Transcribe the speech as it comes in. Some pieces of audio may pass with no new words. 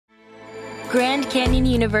Grand Canyon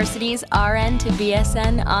University's RN to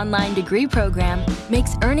BSN online degree program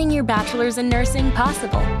makes earning your bachelor's in nursing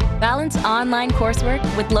possible. Balance online coursework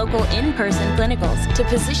with local in-person clinicals to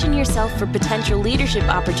position yourself for potential leadership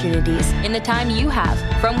opportunities in the time you have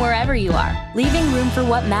from wherever you are, leaving room for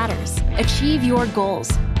what matters. Achieve your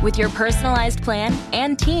goals with your personalized plan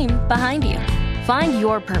and team behind you. Find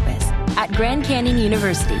your purpose at Grand Canyon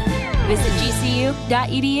University. Visit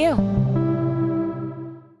gcu.edu.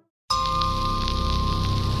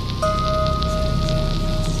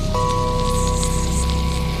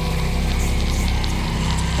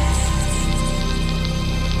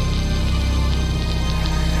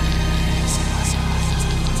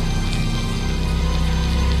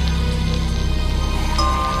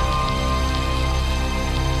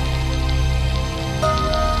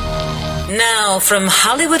 Now from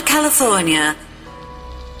Hollywood, California,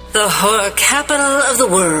 the horror capital of the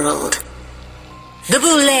world, the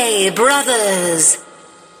Boulet Brothers,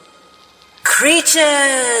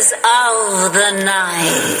 Creatures of the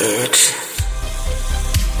Night.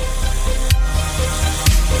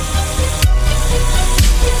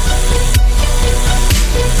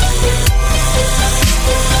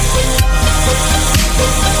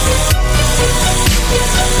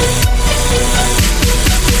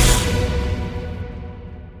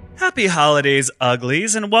 Happy holidays,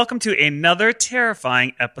 uglies, and welcome to another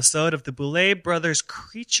terrifying episode of the Boulet Brothers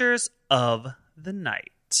Creatures of the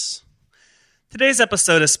Night. Today's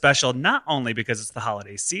episode is special not only because it's the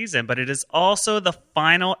holiday season, but it is also the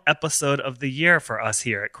final episode of the year for us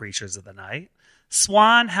here at Creatures of the Night.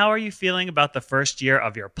 Swan, how are you feeling about the first year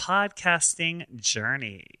of your podcasting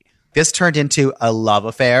journey? This turned into a love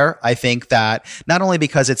affair. I think that not only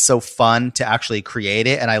because it's so fun to actually create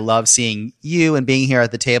it, and I love seeing you and being here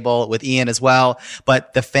at the table with Ian as well,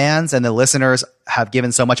 but the fans and the listeners have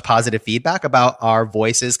given so much positive feedback about our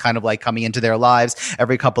voices kind of like coming into their lives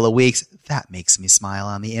every couple of weeks. That makes me smile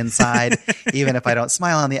on the inside, even if I don't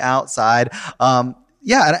smile on the outside.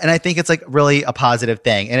 Yeah, and I think it's like really a positive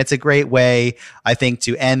thing. And it's a great way, I think,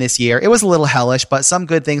 to end this year. It was a little hellish, but some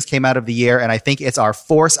good things came out of the year. And I think it's our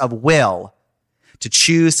force of will to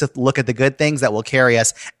choose to look at the good things that will carry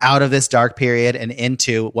us out of this dark period and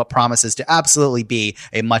into what promises to absolutely be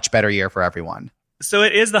a much better year for everyone. So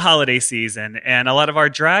it is the holiday season, and a lot of our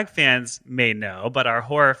drag fans may know, but our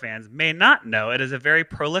horror fans may not know. It is a very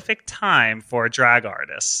prolific time for drag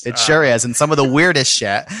artists. It sure is, and some of the weirdest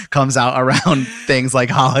shit comes out around things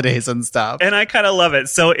like holidays and stuff. And I kind of love it.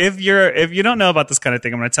 So if you don't know about this kind of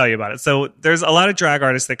thing, I'm going to tell you about it. So there's a lot of drag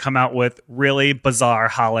artists that come out with really bizarre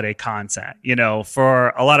holiday content. You know, for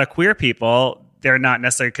a lot of queer people, they're not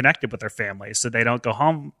necessarily connected with their families, so they don't go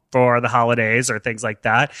home for the holidays or things like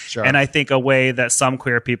that. Sure. And I think a way that some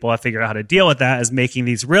queer people have figured out how to deal with that is making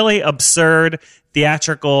these really absurd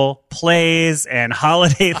theatrical plays and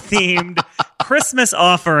holiday-themed Christmas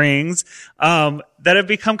offerings that have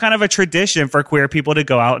become kind of a tradition for queer people to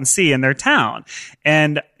go out and see in their town.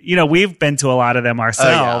 And, you know, we've been to a lot of them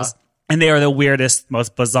ourselves. Oh, yeah. And they are the weirdest,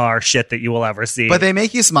 most bizarre shit that you will ever see. But they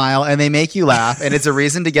make you smile and they make you laugh, and it's a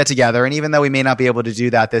reason to get together. And even though we may not be able to do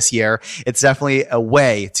that this year, it's definitely a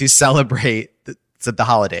way to celebrate the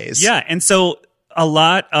holidays. Yeah. And so a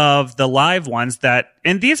lot of the live ones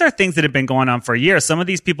and these are things that have been going on for years. Some of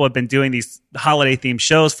these people have been doing these holiday themed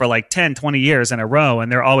shows for like 10, 20 years in a row,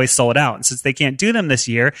 and they're always sold out. And since they can't do them this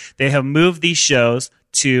year, they have moved these shows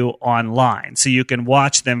to online, so you can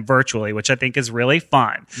watch them virtually, which I think is really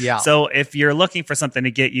fun. Yeah. So if you're looking for something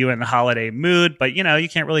to get you in the holiday mood, but you know, you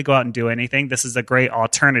can't really go out and do anything, this is a great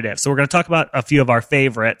alternative. So we're going to talk about a few of our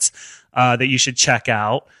favorites that you should check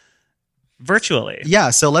out virtually. Yeah.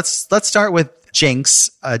 So let's start with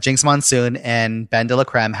Jinx Monsoon and Ben de la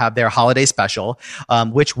Creme have their holiday special,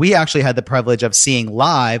 which we actually had the privilege of seeing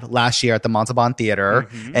live last year at the Montalban Theater.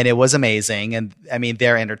 Mm-hmm. And it was amazing. And I mean,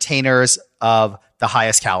 they're entertainers of the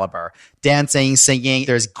highest caliber. Dancing, singing,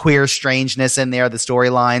 there's queer strangeness in there, the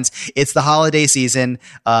storylines. It's the holiday season.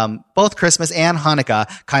 Both Christmas and Hanukkah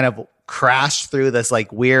kind of crashed through this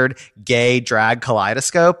like weird gay drag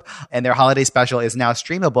kaleidoscope, and their holiday special is now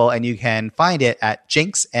streamable, and you can find it at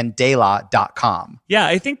jinxanddela.com. Yeah,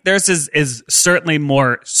 I think theirs is certainly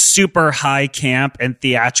more super high camp and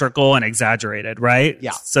theatrical and exaggerated, right?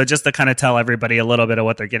 Yeah. So just to kind of tell everybody a little bit of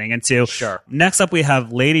what they're getting into. Sure. Next up, we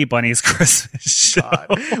have Lady Bunny's Christmas show,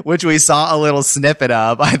 which we saw a little snippet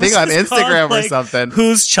of, I think on Instagram or something.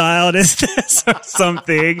 Whose child is this or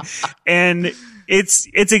something? And it's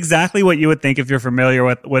exactly what you would think if you're familiar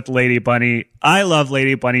with Lady Bunny. I love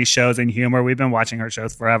Lady Bunny's shows and humor. We've been watching her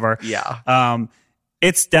shows forever. Yeah.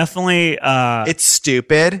 It's definitely it's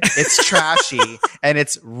stupid, it's trashy, and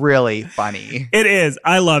it's really funny. It is.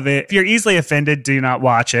 I love it. If you're easily offended, do not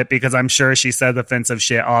watch it, because I'm sure she said offensive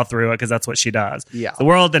shit all through it, because that's what she does. Yeah. The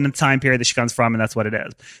world and the time period that she comes from, and that's what it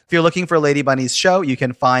is. If you're looking for Lady Bunny's show, you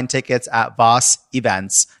can find tickets at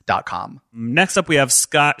vossevents.com. Next up, we have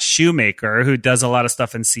Scott Shoemaker, who does a lot of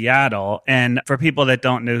stuff in Seattle. And for people that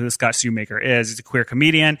don't know who Scott Shoemaker is, he's a queer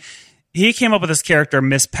comedian. He came up with this character,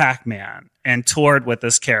 Miss Pac-Man, and toured with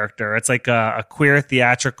this character. It's like a queer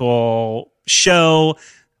theatrical show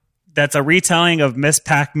that's a retelling of Miss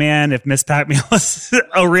Pac-Man if Miss Pac-Man was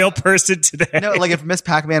a real person today. No, like if Miss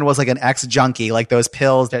Pac-Man was like an ex-junkie, like those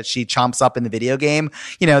pills that she chomps up in the video game,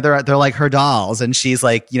 you know, they're like her dolls, and she's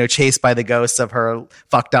like, you know, chased by the ghosts of her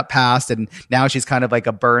fucked up past, and now she's kind of like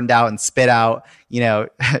a burned out and spit out, you know,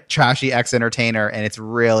 trashy ex-entertainer, and it's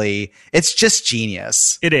just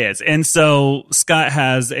genius. It is. And so Scott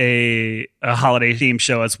has a holiday theme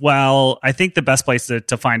show as well. I think the best place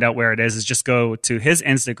to find out where it is just go to his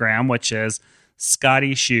Instagram, which is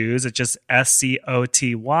Scotty Shoes. It's just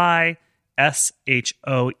SCOTYSHOES.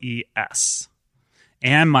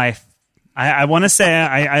 And I want to say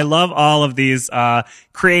I love all of these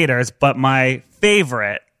creators, but my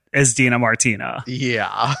favorite is Dina Martina.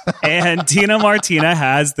 Yeah. And Dina Martina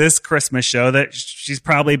has this Christmas show that she's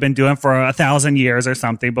probably been doing for 1,000 years or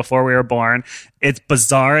something before we were born. It's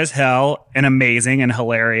bizarre as hell and amazing and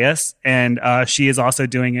hilarious. And she is also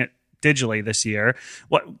doing it digitally this year.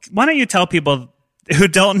 Why don't you tell people who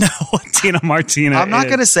don't know what Dina Martina is? I'm not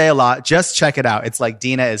going to say a lot. Just check it out. It's like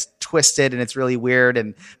Dina is twisted and it's really weird,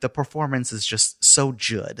 and the performance is just so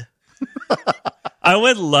good. I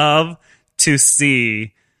would love to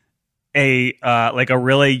see a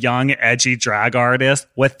really young, edgy drag artist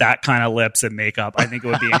with that kind of lips and makeup. I think it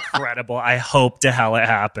would be incredible. I hope to hell it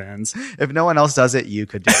happens. If no one else does it, you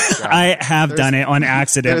could do it. I have done it on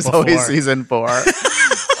accident There's before. always season 4.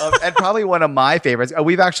 And probably one of my favorites.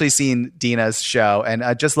 We've actually seen Dina's show, and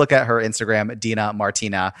just look at her Instagram, Dina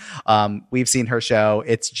Martina. We've seen her show.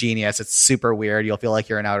 It's genius. It's super weird. You'll feel like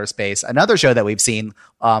you're in outer space. Another show that we've seen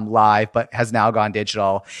live, but has now gone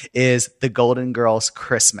digital, is The Golden Girls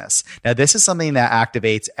Christmas. Now, this is something that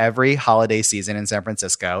activates every holiday season in San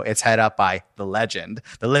Francisco. It's head up by the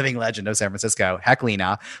living legend of San Francisco,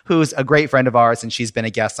 Heklina, who's a great friend of ours, and she's been a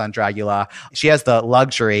guest on Dragula. She has the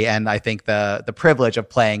luxury and I think the privilege of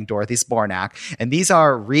playing Dorothy Spornak. And these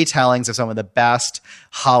are retellings of some of the best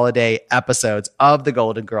holiday episodes of The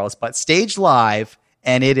Golden Girls, but staged live,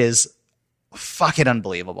 and it is fucking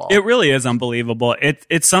unbelievable. It really is unbelievable.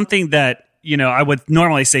 It's something that, you know, I would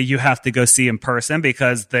normally say you have to go see in person,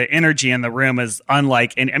 because the energy in the room is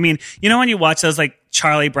unlike. And I mean, you know, when you watch those like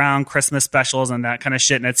Charlie Brown Christmas specials and that kind of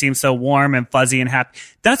shit, and it seems so warm and fuzzy and happy.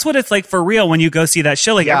 That's what it's like for real when you go see that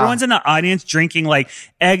show. Like everyone's in the audience drinking like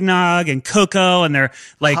eggnog and cocoa, and they're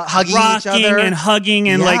like hugging rocking each other and hugging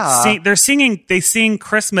and like they sing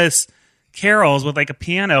Christmas carols with like a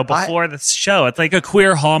piano before the show. It's like a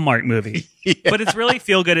queer Hallmark movie. But it's really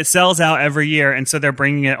feel good. It sells out every year, and so they're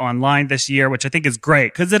bringing it online this year, which I think is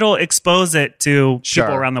great because it'll expose it to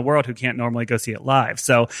people around the world who can't normally go see it live.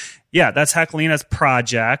 So yeah, that's Heklina's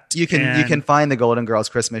project. You can find the Golden Girls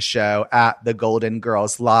Christmas show at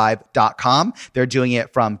thegoldengirlslive.com. They're doing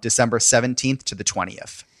it from December 17th to the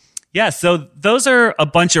 20th. Yeah, so those are a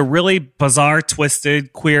bunch of really bizarre,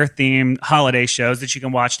 twisted, queer-themed holiday shows that you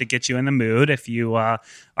can watch to get you in the mood if you are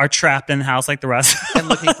trapped in the house like the rest of and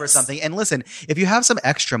looking for something. And listen, if you have some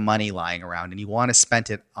extra money lying around and you want to spend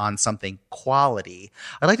it on something quality,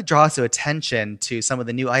 I'd like to draw us attention to some of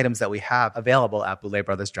the new items that we have available at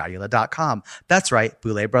BouletBrothersDragula.com. That's right,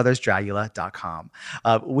 BouletBrothersDragula.com.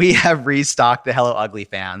 We have restocked the Hello Ugly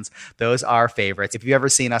fans. Those are favorites. If you've ever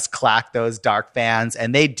seen us clack those dark fans,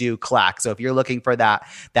 and they do clack. So if you're looking for that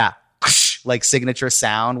like signature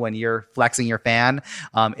sound when you're flexing your fan,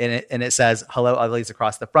 and it says Hello Uglies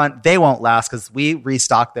across the front, they won't last because we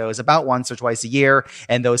restock those about once or twice a year,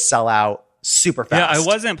 and those sell out super fast. Yeah, I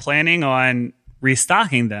wasn't planning on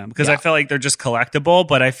restocking them because I feel like they're just collectible,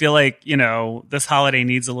 but I feel like, you know, this holiday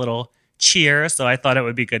needs a little cheer, so I thought it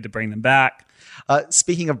would be good to bring them back.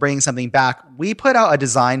 Speaking of bringing something back, we put out a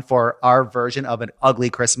design for our version of an ugly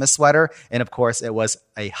Christmas sweater. And of course, it was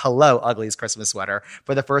a Hello Uglies Christmas sweater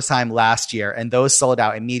for the first time last year. And those sold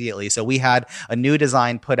out immediately. So we had a new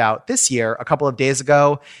design put out this year, a couple of days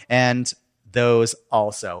ago. And those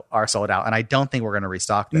also are sold out. And I don't think we're going to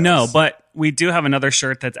restock those. No, but we do have another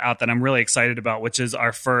shirt that's out that I'm really excited about, which is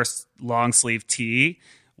our first long sleeve tee,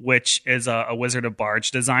 which is a Wizard of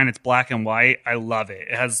Barge design. It's black and white. I love it.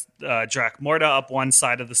 It has Dracmorda up one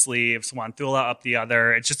side of the sleeve, Swanthula up the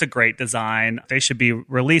other. It's just a great design. They should be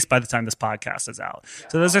released by the time this podcast is out. Yeah.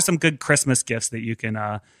 So those are some good Christmas gifts that you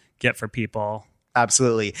can get for people.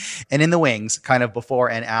 Absolutely. And in the wings, kind of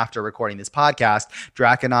before and after recording this podcast,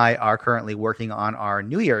 Drac and I are currently working on our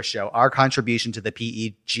New Year's show, our contribution to the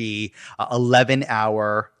PEG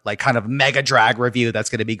 11-hour, like kind of mega drag review that's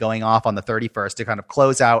going to be going off on the 31st to kind of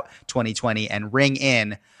close out 2020 and ring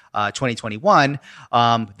in 2021,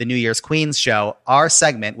 the New Year's Queens show, our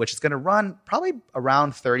segment, which is going to run probably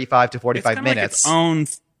around 35 to 45 minutes. Like its own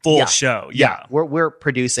full show. Yeah. We're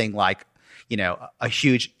producing like, a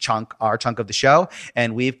huge chunk of the show,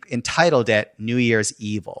 and we've entitled it New Year's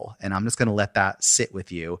Evil. And I'm just going to let that sit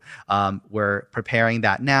with you. We're preparing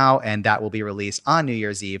that now, and that will be released on New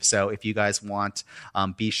Year's Eve. So if you guys want,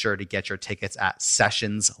 be sure to get your tickets at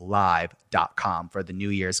sessionslive.com for the New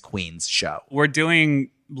Year's Queens show. We're doing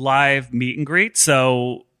live meet and greet.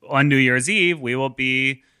 So on New Year's Eve, we will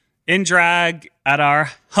be in drag at our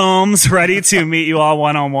homes, ready to meet you all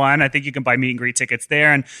one-on-one. I think you can buy meet and greet tickets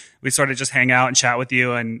there, and we sort of just hang out and chat with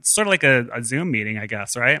you, and sort of like a Zoom meeting, I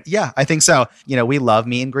guess, right? Yeah, I think so. We love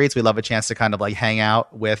meet and greets. We love a chance to kind of like hang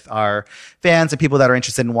out with our fans and people that are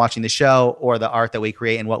interested in watching the show or the art that we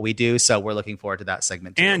create and what we do. So we're looking forward to that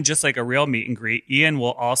segment too. And just like a real meet and greet, Ian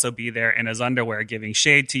will also be there in his underwear giving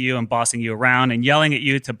shade to you and bossing you around and yelling at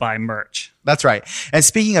you to buy merch. That's right. And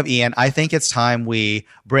speaking of Ian, I think it's time we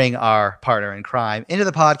bring our partner in crime into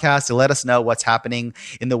the podcast to let us know what's happening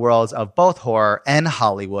in the worlds of both horror and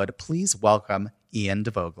Hollywood. Please welcome Ian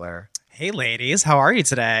DeVogler. Hey, ladies. How are you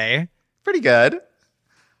today? Pretty good.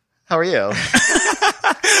 How are you?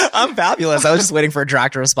 I'm fabulous. I was just waiting for a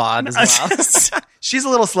Drac to respond as well. She's a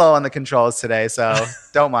little slow on the controls today, so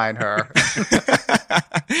don't mind her.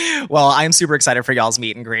 Well, I'm super excited for y'all's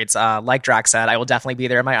meet and greets. Like Drac said, I will definitely be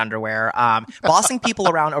there in my underwear. Bossing people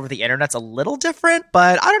around over the internet's a little different,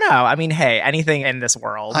 but I don't know. I mean, hey, anything in this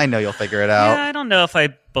world. I know you'll figure it out. Yeah, I don't know if I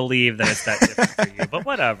believe that it's that different for you, but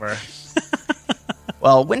whatever.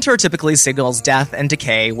 Well, winter typically signals death and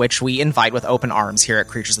decay, which we invite with open arms here at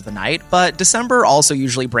Creatures of the Night, but December also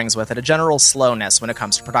usually brings with it a general slowness when it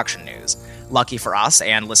comes to production news. Lucky for us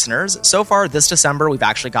and listeners, so far this December we've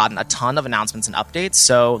actually gotten a ton of announcements and updates,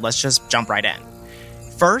 so let's just jump right in.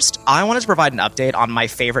 First, I wanted to provide an update on my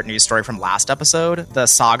favorite news story from last episode, the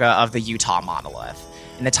saga of the Utah monolith.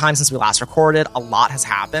 In the time since we last recorded, a lot has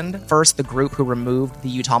happened. First, the group who removed the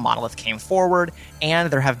Utah monolith came forward,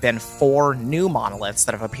 and there have been 4 new monoliths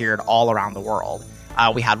that have appeared all around the world.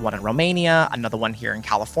 We had one in Romania, another one here in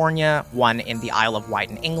California, one in the Isle of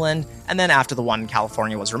Wight in England, and then after the one in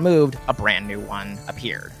California was removed, a brand new one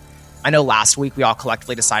appeared. I know last week we all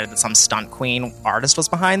collectively decided that some stunt queen artist was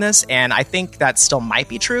behind this, and I think that still might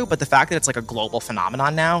be true, but the fact that it's like a global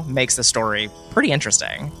phenomenon now makes the story pretty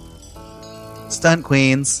interesting. Stunt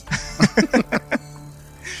queens.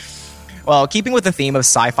 Well, keeping with the theme of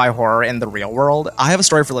sci-fi horror in the real world, I have a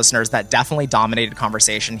story for listeners that definitely dominated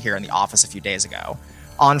conversation here in the office a few days ago.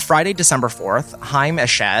 On Friday, December 4th, Haim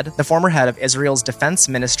Eshed, the former head of Israel's Defense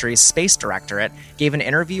Ministry's Space Directorate, gave an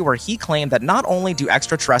interview where he claimed that not only do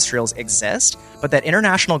extraterrestrials exist, but that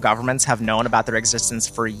international governments have known about their existence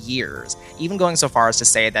for years, even going so far as to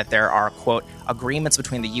say that there are, quote, agreements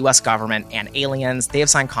between the U.S. government and aliens. They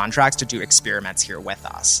have signed contracts to do experiments here with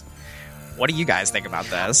us. What do you guys think about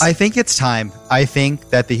this? I think it's time. I think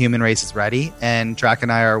that the human race is ready, and Drac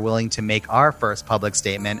and I are willing to make our first public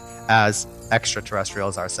statement as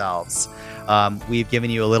extraterrestrials ourselves. We've given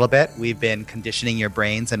you a little bit. We've been conditioning your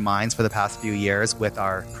brains and minds for the past few years with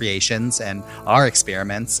our creations and our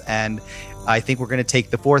experiments, and I think we're going to take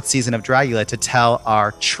the 4th season of Dragula to tell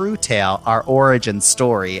our true tale, our origin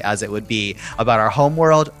story, as it would be, about our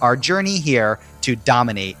homeworld, our journey here to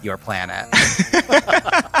dominate your planet.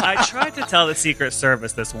 I tried to tell the Secret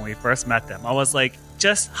Service this when we first met them. I was like,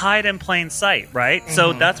 just hide in plain sight, right?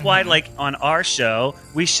 So that's why, like, on our show,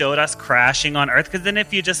 we showed us crashing on Earth, because then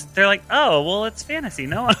if you just, they're like, oh, well, it's fantasy.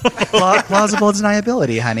 No one Plausible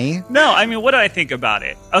deniability, honey. No, I mean, what do I think about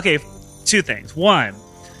it? Okay, 2 things. 1,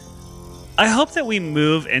 I hope that we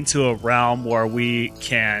move into a realm where we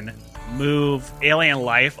can move alien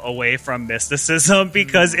life away from mysticism,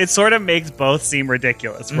 because it sort of makes both seem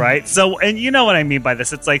ridiculous, right? So, and you know what I mean by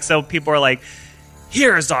this. It's like, so people are like,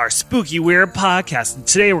 here's our spooky weird podcast, and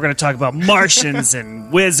today we're going to talk about Martians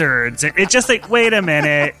and wizards. It's just like, wait a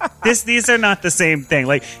minute, these are not the same thing.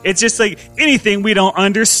 Like, it's just like anything we don't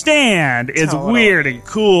understand is weird and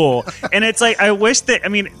cool. And it's like, I wish that, I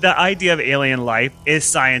mean, the idea of alien life is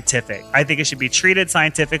scientific. I think it should be treated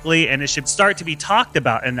scientifically, and it should start to be talked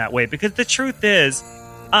about in that way, because the truth is,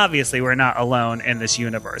 obviously we're not alone in this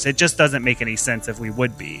universe. It just doesn't make any sense if we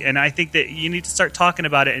would be. And I think that you need to start talking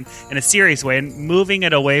about it in a serious way and moving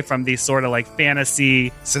it away from these sort of like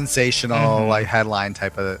fantasy, sensational, like headline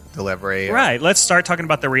type of delivery. Right. Let's start talking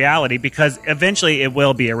about the reality, because eventually it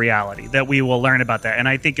will be a reality that we will learn about that. And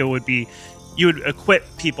I think it would be, you would equip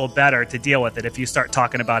people better to deal with it if you start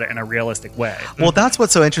talking about it in a realistic way. Well, that's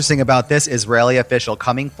what's so interesting about this Israeli official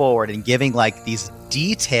coming forward and giving like these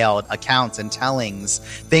detailed accounts and tellings,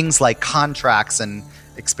 things like contracts and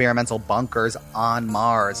experimental bunkers on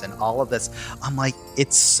Mars and all of this. I'm like,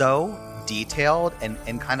 it's so detailed and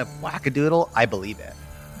kind of wackadoodle. I believe it.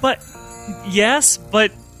 But yes,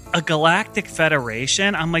 but a galactic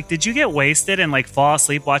federation? I'm like, did you get wasted and like fall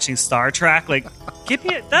asleep watching Star Trek? Like, give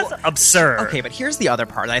me that's absurd. Okay, but here's the other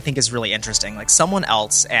part that I think is really interesting. Like, someone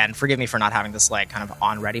else, and forgive me for not having this like kind of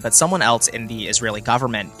on ready, but someone else in the Israeli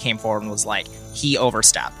government came forward and was like, he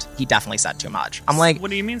overstepped. He definitely said too much. I'm like, what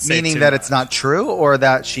do you mean? Meaning that it's not true, or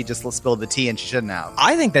that she just spilled the tea and she shouldn't have?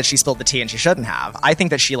 I think that she spilled the tea and she shouldn't have. I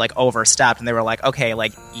think that she like overstepped, and they were like, okay,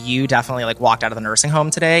 like you definitely like walked out of the nursing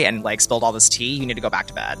home today and like spilled all this tea. You need to go back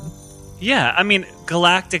to bed. Yeah, I mean,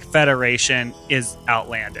 Galactic Federation is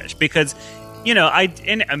outlandish because, you know,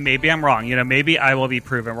 and maybe I'm wrong. You know, maybe I will be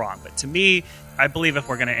proven wrong. But to me, I believe if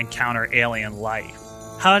we're going to encounter alien life,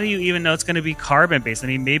 how do you even know it's going to be carbon-based? I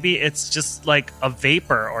mean, maybe it's just like a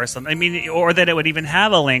vapor or something. I mean, or that it would even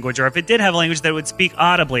have a language, or if it did have a language, that it would speak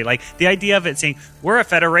audibly. Like the idea of it saying, we're a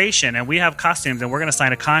federation and we have costumes and we're going to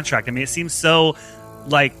sign a contract. I mean, it seems so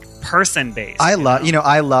like person-based. I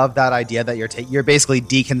love that idea that you're basically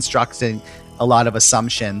deconstructing a lot of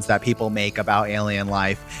assumptions that people make about alien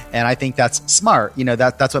life. And I think that's smart. You know,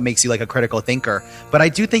 that's what makes you like a critical thinker. But I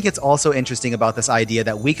do think it's also interesting about this idea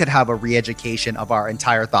that we could have a re-education of our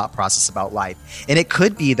entire thought process about life. And it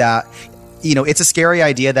could be that, you know, it's a scary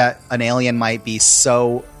idea that an alien might be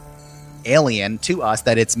so alien to us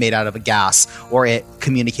that it's made out of a gas, or it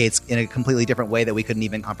communicates in a completely different way that we couldn't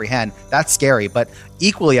even comprehend. That's scary. But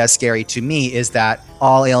equally as scary to me is that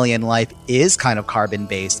all alien life is kind of carbon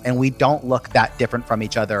based and we don't look that different from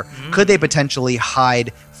each other. Could they potentially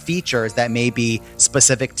hide features that may be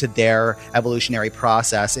specific to their evolutionary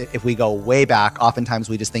process? If we go way back, oftentimes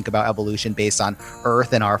we just think about evolution based on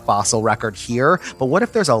Earth and our fossil record here. But what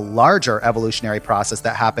if there's a larger evolutionary process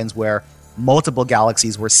that happens where multiple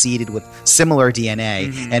galaxies were seeded with similar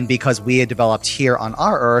DNA, and because we had developed here on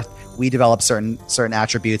our Earth, we developed certain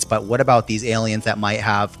attributes. But what about these aliens that might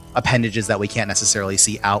have appendages that we can't necessarily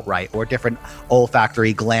see outright, or different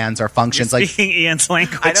olfactory glands or functions? You're speaking Ian's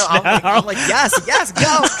language. I know. I'm like, yes, go.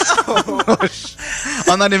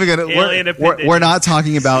 I'm not even gonna. We're not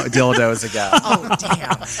talking about dildos again. Oh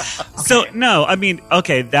damn. Okay. So no, I mean,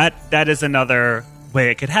 okay, that is another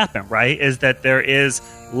way it could happen, right? Is that there is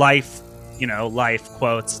life. You know, life,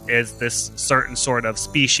 quotes, is this certain sort of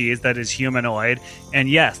species that is humanoid. And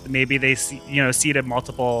yes, maybe they seeded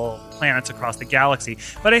multiple planets across the galaxy.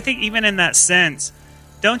 But I think even in that sense,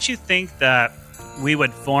 don't you think that we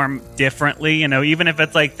would form differently? You know, even if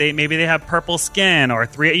it's like maybe they have purple skin or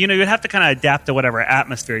you'd have to kind of adapt to whatever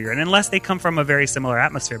atmosphere you're in. Unless they come from a very similar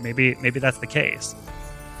atmosphere, maybe that's the case.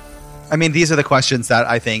 I mean, these are the questions that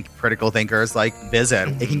I think critical thinkers like visit.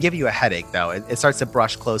 It can give you a headache, though. It starts to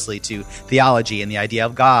brush closely to theology and the idea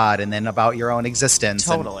of God, and then about your own existence.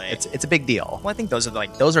 Totally, it's a big deal. Well, I think those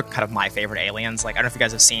are kind of my favorite aliens. Like, I don't know if you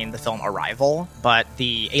guys have seen the film Arrival, but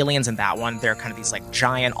the aliens in that one, they're kind of these like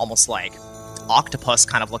giant, almost like octopus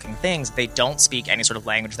kind of looking things. They don't speak any sort of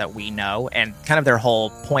language that we know, and kind of their whole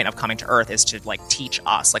point of coming to Earth is to like teach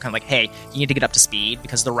us, like kind of like, hey, you need to get up to speed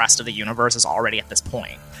because the rest of the universe is already at this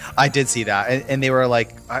point. I did see that, and they were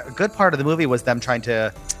like, a good part of the movie was them trying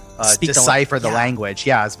to decipher the language.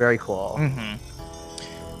 Yeah, it's very cool.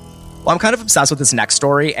 Well, I'm kind of obsessed with this next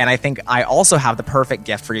story, and I think I also have the perfect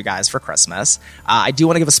gift for you guys for Christmas. I do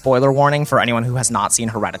want to give a spoiler warning for anyone who has not seen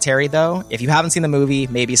Hereditary, though. If you haven't seen the movie,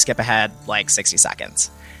 maybe skip ahead like 60 seconds.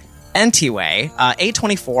 Anyway,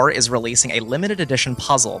 A24 is releasing a limited edition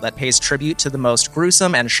puzzle that pays tribute to the most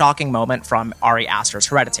gruesome and shocking moment from Ari Aster's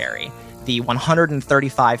Hereditary. The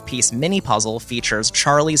 135-piece mini puzzle features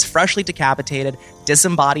Charlie's freshly decapitated,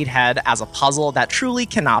 disembodied head as a puzzle that truly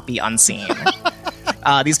cannot be unseen.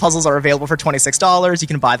 These puzzles are available for $26. You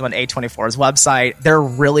can buy them on A24's website. They're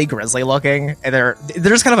really grisly looking. They're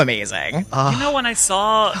just kind of amazing. You know, when I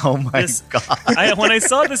saw when I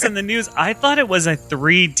saw this in the news, I thought it was a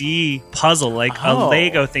 3D puzzle, like a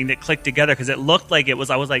Lego thing that clicked together, because it looked like it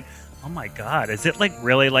was. I was like, oh my god, is it like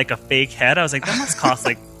really like a fake head? I was like, that must cost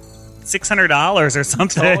like $600 or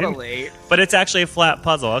something. Totally. But it's actually a flat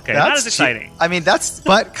puzzle. Okay, that is exciting. I mean,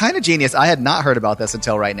 but kind of genius. I had not heard about this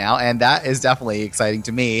until right now, and that is definitely exciting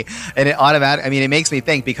to me. And it makes me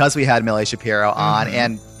think, because we had Millie Shapiro on,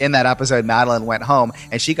 and in that episode, Madeline went home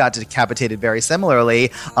and she got decapitated very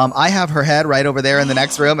similarly. I have her head right over there in the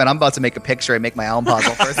next room, and I'm about to make a picture and make my own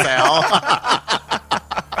puzzle for sale.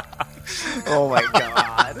 Oh my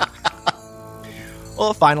God.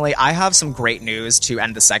 Well, finally, I have some great news to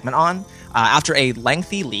end the segment on. After a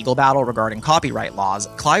lengthy legal battle regarding copyright laws,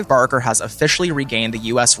 Clive Barker has officially regained the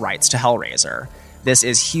U.S. rights to Hellraiser. This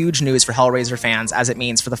is huge news for Hellraiser fans, as it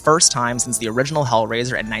means for the first time since the original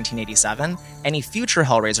Hellraiser in 1987, any future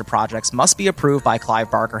Hellraiser projects must be approved by Clive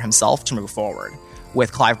Barker himself to move forward.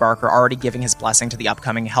 With Clive Barker already giving his blessing to the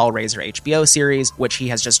upcoming Hellraiser HBO series, which he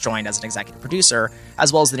has just joined as an executive producer,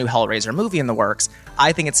 as well as the new Hellraiser movie in the works,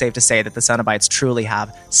 I think it's safe to say that the Cenobites truly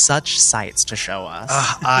have such sights to show us.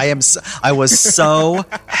 I was so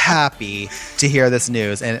happy to hear this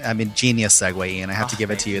news, and I mean, genius segue, Ian. I have to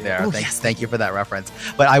give it to you there. Thank you for that reference.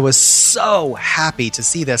 But I was so happy to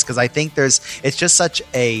see this, because I think it's just such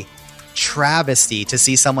a travesty to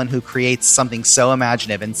see someone who creates something so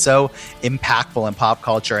imaginative and so impactful in pop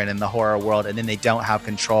culture and in the horror world, and then they don't have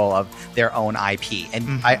control of their own IP.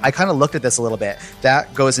 And I kind of looked at this a little bit.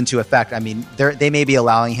 That goes into effect. I mean, they may be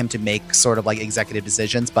allowing him to make sort of like executive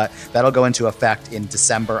decisions, but that'll go into effect in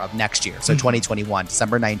December of next year. So 2021,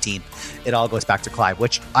 December 19th, it all goes back to Clive,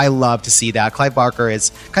 which I love to see that. Clive Barker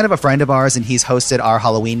is kind of a friend of ours, and he's hosted our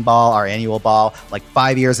Halloween ball, our annual ball, like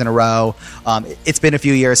 5 years in a row. It's been a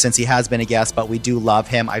few years since he has been a guest, but we do love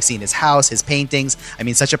him. I've seen his house, his paintings. I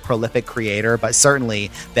mean, such a prolific creator, but certainly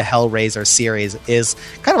the Hellraiser series is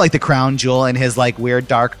kind of like the crown jewel in his like weird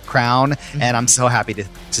dark crown. And I'm so happy to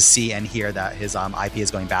see and hear that his IP is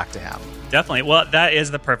going back to him. Definitely. Well, that is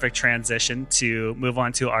the perfect transition to move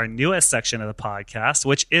on to our newest section of the podcast,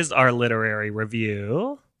 which is our literary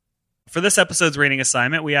review. For this episode's reading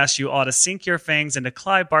assignment, we asked you all to sink your fangs into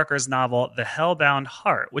Clive Barker's novel, The Hellbound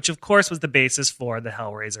Heart, which of course was the basis for the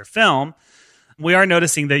Hellraiser film. We are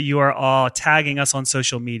noticing that you are all tagging us on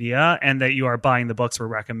social media and that you are buying the books we're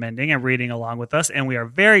recommending and reading along with us, and we are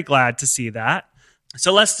very glad to see that.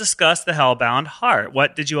 So let's discuss The Hellbound Heart.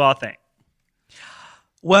 What did you all think?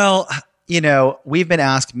 Well, we've been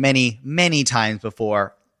asked many, many times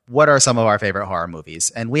before, what are some of our favorite horror movies?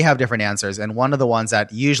 And we have different answers. And one of the ones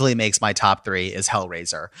that usually makes my top three is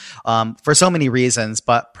Hellraiser, for so many reasons.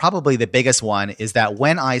 But probably the biggest one is that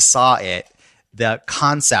when I saw it, the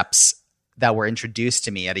concepts that were introduced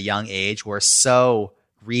to me at a young age were so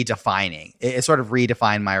redefining. It sort of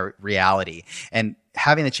redefined my reality. And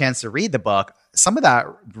having the chance to read the book, some of that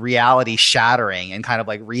reality shattering and kind of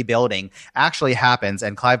like rebuilding actually happens.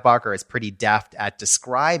 And Clive Barker is pretty deft at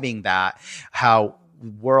describing that, how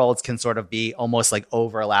worlds can sort of be almost like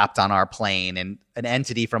overlapped on our plane, and an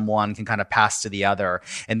entity from one can kind of pass to the other.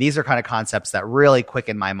 And these are kind of concepts that really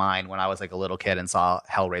quickened my mind when I was like a little kid and saw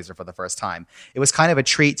Hellraiser for the first time. It was kind of a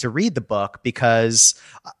treat to read the book because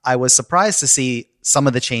I was surprised to see some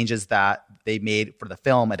of the changes that they made for the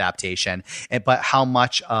film adaptation, but how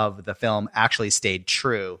much of the film actually stayed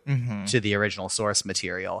true to the original source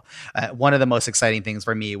material. One of the most exciting things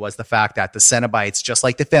for me was the fact that the Cenobites, just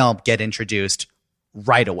like the film, get introduced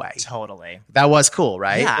right away. Totally. That was cool,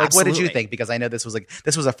 right? Yeah, like, what did you think? Because I know this was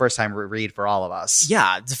a first time read for all of us.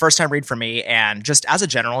 Yeah, it's a first time read for me. And just as a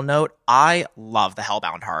general note, I love The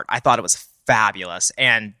Hellbound Heart. I thought it was fabulous.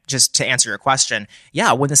 And just to answer your question,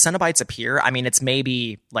 yeah, when the Cenobites appear, I mean, it's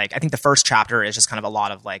maybe like, I think the first chapter is just kind of a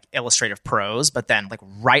lot of like illustrative prose, but then like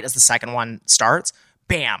right as the second one starts,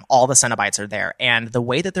 bam, all the Cenobites are there. And the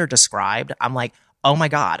way that they're described, I'm like, oh my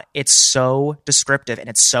God, it's so descriptive and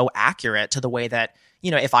it's so accurate to the way that,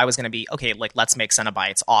 if I was going to be, okay, like let's make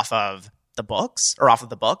Cenobites off of the books or off of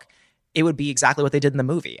the book, it would be exactly what they did in the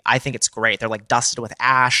movie. I think it's great. They're like dusted with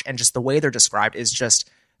ash, and just the way they're described is just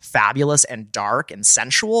fabulous and dark and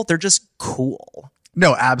sensual. They're just cool.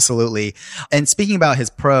 No, absolutely. And speaking about his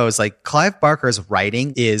prose, like Clive Barker's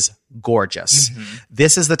writing is gorgeous.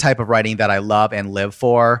 This is the type of writing that I love and live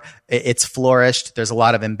for. It's flourished. There's a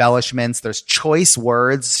lot of embellishments. There's choice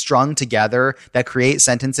words strung together that create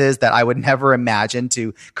sentences that I would never imagine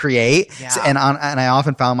to create. Yeah. And I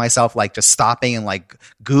often found myself like just stopping and like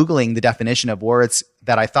Googling the definition of words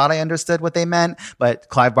that I thought I understood what they meant, but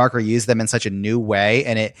Clive Barker used them in such a new way.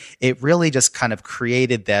 And it really just kind of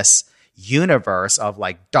created this universe of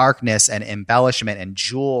like darkness and embellishment and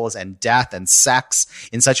jewels and death and sex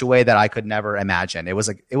in such a way that I could never imagine. It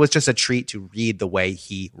was just a treat to read the way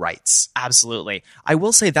he writes. Absolutely. I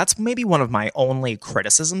will say that's maybe one of my only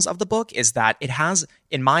criticisms of the book is that it has,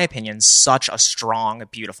 in my opinion, such a strong,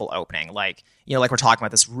 beautiful opening. Like, you know, like we're talking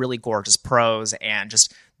about this really gorgeous prose and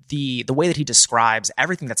just the way that he describes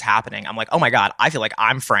everything that's happening. I'm like, oh my God, I feel like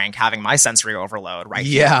I'm Frank having my sensory overload right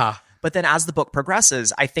here. Yeah. But then as the book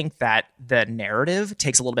progresses, I think that the narrative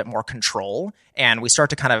takes a little bit more control and we start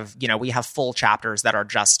to kind of, you know, we have full chapters that are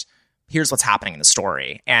just, here's what's happening in the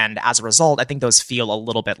story. And as a result, I think those feel a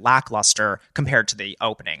little bit lackluster compared to the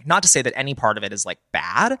opening. Not to say that any part of it is like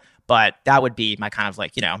bad, but that would be my kind of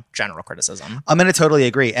like, you know, general criticism. I'm going to totally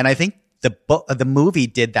agree. And I think the movie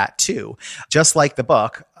did that too. Just like the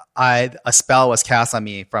book, a spell was cast on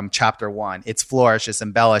me from chapter 1. It's flourished, it's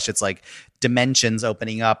embellished, it's like dimensions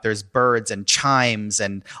opening up. There's birds and chimes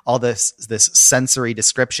and all this sensory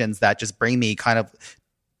descriptions that just bring me kind of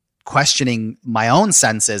questioning my own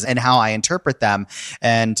senses and how I interpret them.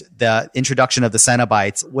 And the introduction of the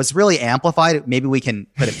Cenobites was really amplified. Maybe we can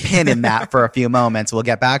put a pin in that for a few moments. We'll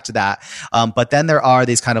get back to that. But then there are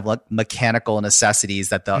these kind of like mechanical necessities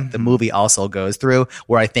that the movie also goes through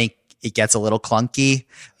where I think it gets a little clunky,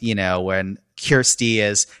 you know, when Kirsty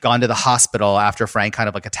is gone to the hospital after Frank kind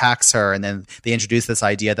of like attacks her. And then they introduce this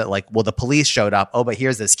idea that like, well, the police showed up. Oh, but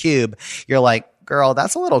here's this cube. You're like, girl,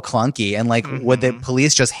 that's a little clunky. And like, would the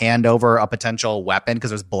police just hand over a potential weapon because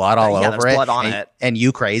there's blood all over it? Blood on it. And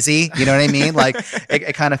you crazy? You know what I mean? Like,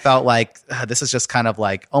 it kind of felt like this is just kind of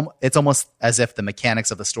like, it's almost as if the mechanics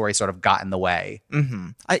of the story sort of got in the way.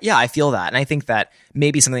 I feel that. And I think that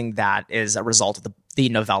maybe something that is a result of the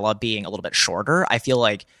novella being a little bit shorter. I feel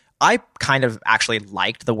like I kind of actually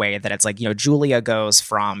liked the way that it's like, you know, Julia goes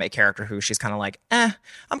from a character who she's kind of like, I'm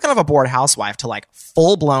kind of a bored housewife to like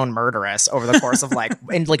full blown murderess over the course of like,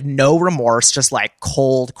 and like no remorse, just like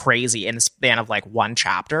cold crazy in the span of like one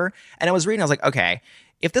chapter. And I was reading, I was like, okay,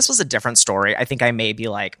 if this was a different story, I think I may be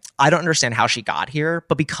like, I don't understand how she got here.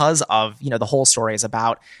 But because of, you know, the whole story is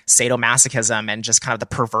about sadomasochism and just kind of the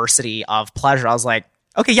perversity of pleasure, I was like,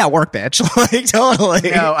 okay, yeah, work, bitch. Like,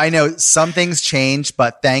 totally. No, I know some things changed,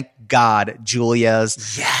 but thank God Julia's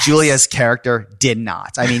character did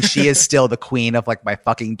not. I mean, she is still the queen of like my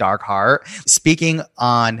fucking dark heart. Speaking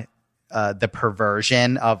on the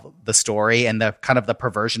perversion of the story and the kind of the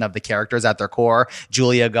perversion of the characters at their core,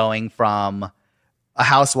 Julia going from a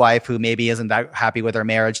housewife who maybe isn't that happy with her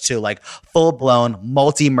marriage to like full-blown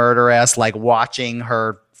multi-murderess, like watching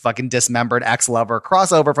her fucking dismembered ex-lover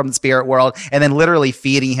cross over from the spirit world and then literally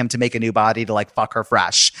feeding him to make a new body to like fuck her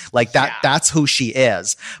fresh. Like that's who she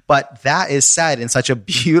is. But that is said in such a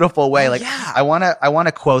beautiful way. Like I want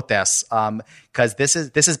to quote this because this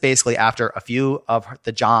is basically after a few of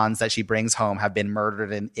the Johns that she brings home have been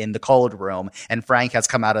murdered in the cold room and Frank has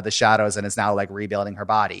come out of the shadows and is now like rebuilding her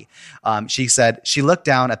body. She said she looked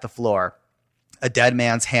down at the floor. A dead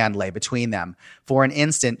man's hand lay between them. For an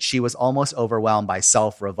instant, she was almost overwhelmed by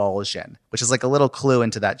self-revulsion, which is like a little clue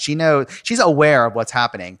into that. She's aware of what's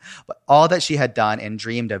happening, but all that she had done and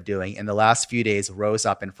dreamed of doing in the last few days rose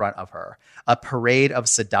up in front of her. A parade of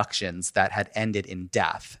seductions that had ended in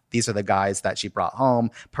death. These are the guys that she brought home,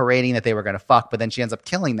 parading that they were going to fuck, but then she ends up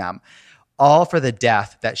killing them. All for the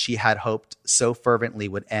death that she had hoped so fervently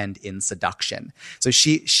would end in seduction. So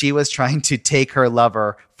she was trying to take her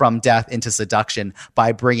lover from death into seduction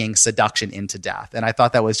by bringing seduction into death. And I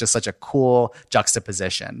thought that was just such a cool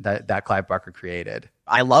juxtaposition that Clive Barker created.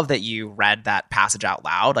 I love that you read that passage out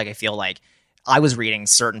loud. Like, I feel like I was reading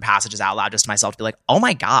certain passages out loud just to myself to be like, oh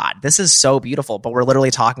my God, this is so beautiful. But we're literally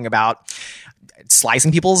talking about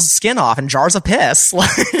slicing people's skin off in jars of piss.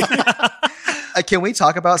 Can we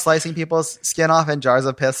talk about slicing people's skin off in jars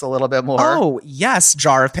of piss a little bit more? Oh, yes,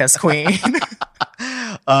 jar of piss queen.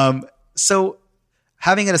 So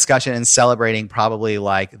having a discussion and celebrating probably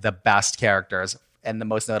like the best characters and the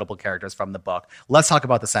most notable characters from the book. Let's talk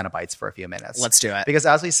about the Cenobites for a few minutes. Let's do it. Because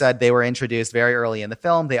as we said, they were introduced very early in the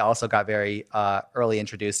film. They also got very early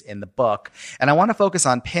introduced in the book. And I want to focus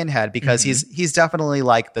on Pinhead because he's definitely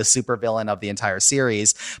like the supervillain of the entire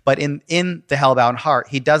series. But in The Hellbound Heart,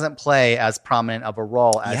 he doesn't play as prominent of a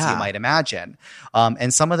role as you might imagine.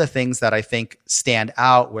 And some of the things that I think stand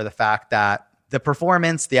out were the fact that the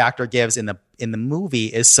performance the actor gives in the movie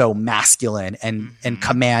is so masculine and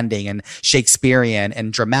commanding and Shakespearean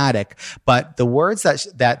and dramatic. But the words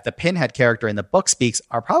that the Pinhead character in the book speaks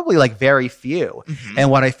are probably like very few. And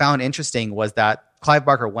what I found interesting was that Clive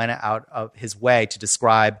Barker went out of his way to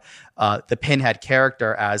describe the Pinhead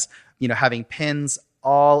character as, you know, having pins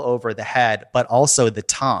all over the head, but also the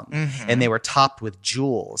tongue. And they were topped with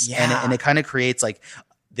jewels. Yeah. And it kind of creates like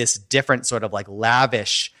this different sort of like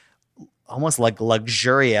lavish, almost like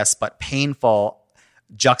luxurious, but painful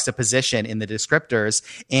juxtaposition in the descriptors,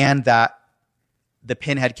 and that the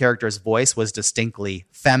Pinhead character's voice was distinctly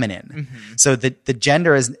feminine. So the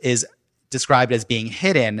gender is described as being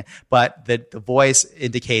hidden, but the voice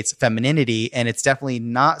indicates femininity, and it's definitely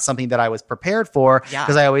not something that I was prepared for,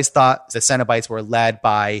 because I always thought the Cenobites were led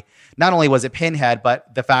by, not only was it Pinhead,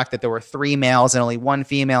 but the fact that there were 3 males and only 1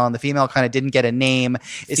 female, and the female kind of didn't get a name.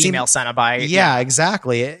 Female Cenobite. Yeah,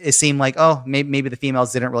 exactly. It seemed like, oh, maybe the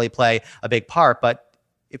females didn't really play a big part, but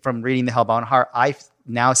from reading the Hellbound Heart, I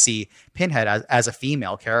now see Pinhead as a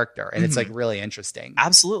female character, and it's like really interesting.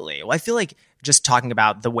 Absolutely. Well, I feel like just talking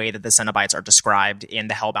about the way that the Cenobites are described in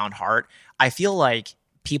the Hellbound Heart, I feel like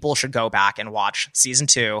people should go back and watch season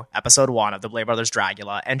 2, episode 1 of the Boulet Brothers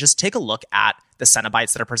Dragula, and just take a look at the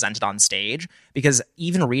Cenobites that are presented on stage. Because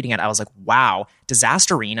even reading it, I was like, wow,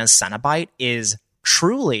 Disaster Arena's Cenobite is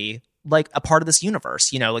truly like a part of this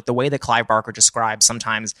universe. You know, like the way that Clive Barker describes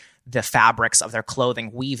sometimes the fabrics of their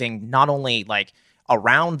clothing weaving not only like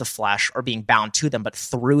around the flesh or being bound to them, but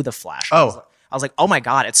through the flesh. I was like, oh my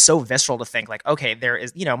God, it's so visceral to think like, okay, there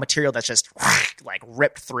is, you know, material that's just like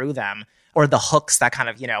ripped through them, or the hooks that kind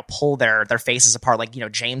of, you know, pull their faces apart. Like, you know,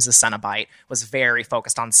 James's Cenobite was very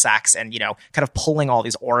focused on sex and, you know, kind of pulling all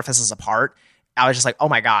these orifices apart. I was just like, oh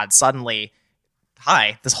my God, suddenly,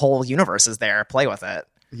 this whole universe is there. Play with it.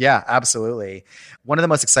 Yeah, absolutely. One of the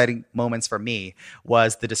most exciting moments for me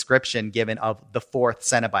was the description given of the 4th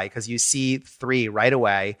Cenobite, because you see 3 right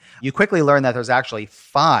away. You quickly learn that there's actually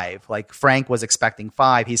 5. Like Frank was expecting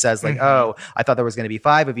 5. He says like, oh, I thought there was going to be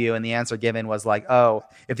 5 of you. And the answer given was like, oh,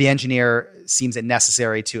 if the engineer seems it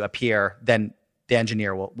necessary to appear, then the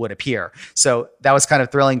engineer would appear. So that was kind of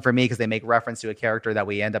thrilling for me, because they make reference to a character that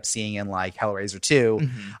we end up seeing in like Hellraiser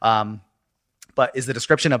 2. But is the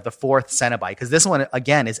description of the 4th Cenobite, because this one,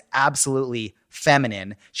 again, is absolutely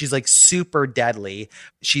feminine. She's like super deadly.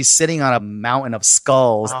 She's sitting on a mountain of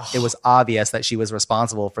skulls. It was obvious that she was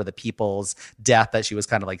responsible for the people's death that she was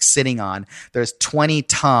kind of like sitting on. There's 20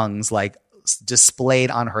 tongues like displayed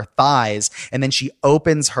on her thighs, and then she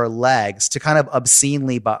opens her legs to kind of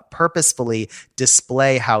obscenely but purposefully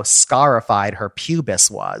display how scarified her pubis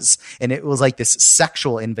was, and it was like this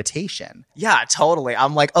sexual invitation. Yeah, totally.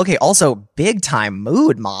 I'm like, okay, also big time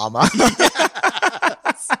mood, mama.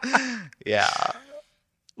 Yeah,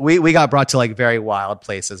 we got brought to like very wild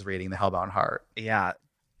places reading the Hellbound Heart. Yeah.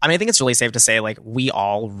 I mean, I think it's really safe to say, like, we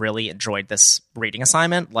all really enjoyed this reading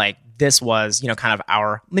assignment. Like, this was, you know, kind of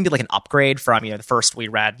our, maybe like an upgrade from, you know, the first we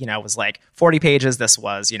read, you know, was like 40 pages. This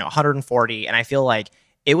was, you know, 140. And I feel like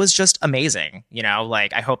it was just amazing. You know,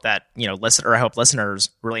 like, I hope that, you know, I hope listeners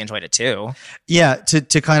really enjoyed it too. Yeah.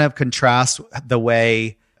 To kind of contrast the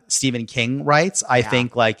way Stephen King writes, I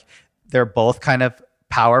think like they're both kind of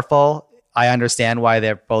powerful. I understand why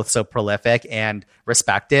they're both so prolific and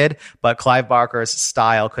respected, but Clive Barker's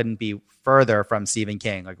style couldn't be further from Stephen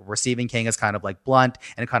King. Like, where Stephen King is kind of like blunt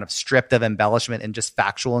and kind of stripped of embellishment and just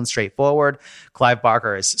factual and straightforward, Clive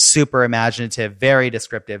Barker is super imaginative, very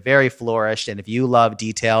descriptive, very flourished. And if you love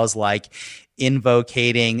details like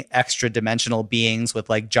invocating extra dimensional beings with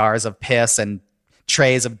like jars of piss and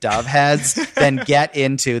trays of dove heads, then get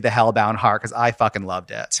into the Hellbound Heart, because I fucking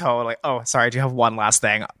loved it. Totally. Oh, sorry. I do have one last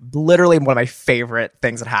thing. Literally, one of my favorite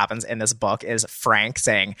things that happens in this book is Frank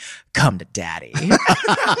saying, "Come to daddy."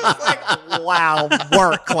 Like, wow,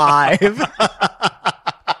 work, Clive.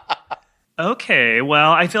 Okay,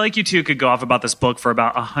 well, I feel like you two could go off about this book for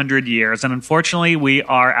about 100 years, and unfortunately, we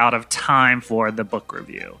are out of time for the book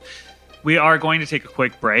review. We are going to take a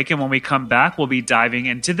quick break, and when we come back, we'll be diving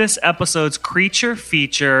into this episode's creature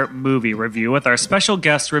feature movie review with our special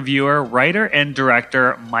guest reviewer, writer, and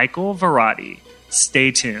director, Michael Varrati.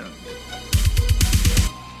 Stay tuned.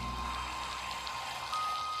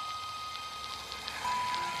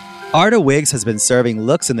 Arda Wigs has been serving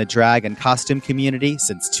looks in the drag and costume community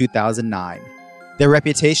since 2009. Their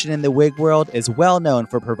reputation in the wig world is well known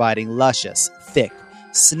for providing luscious, thick,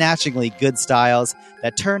 snatchingly good styles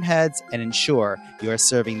that turn heads and ensure you are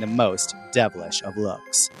serving the most devilish of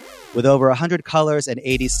looks. With over 100 colors and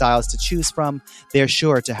 80 styles to choose from, they're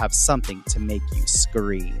sure to have something to make you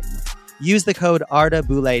scream. Use the code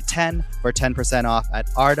ARDABoulet10 for 10% off at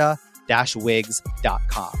arda-wigs.com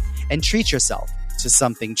and treat yourself to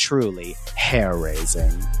something truly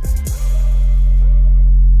hair-raising.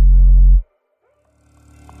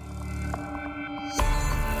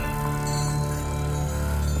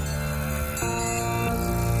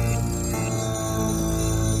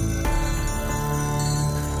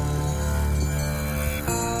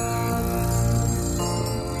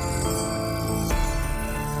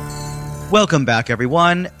 Welcome back,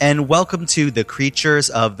 everyone, and welcome to the Creatures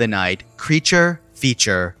of the Night Creature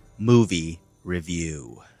Feature Movie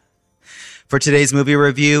Review. For today's movie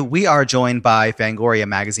review, we are joined by Fangoria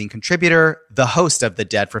magazine contributor, the host of the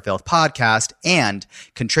Dead for Filth podcast, and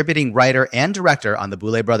contributing writer and director on the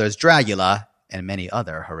Boulet Brothers' Dragula and many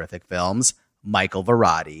other horrific films, Michael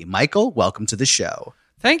Varrati. Michael, welcome to the show.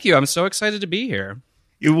 Thank you. I'm so excited to be here.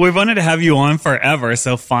 We've wanted to have you on forever,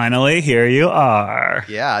 so finally, here you are.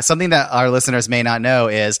 Yeah, something that our listeners may not know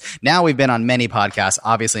is now we've been on many podcasts,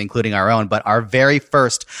 obviously including our own, but our very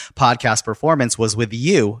first podcast performance was with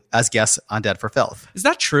you as guests on Dead for Filth. Is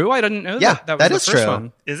that true? I didn't know Yeah, that. that Was is the first true.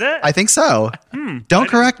 one. Is it? I think so. Don't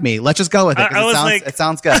correct me. Let's just go with it I was because like- it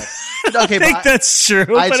sounds good. Okay, I think that's true,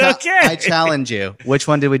 but okay. I challenge you. Which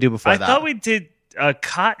one did we do before I that? thought we did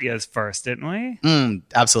Katya's first, didn't we?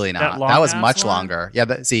 Absolutely not. That That was long-ass much one? longer. Yeah,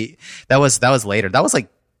 that was later. That was like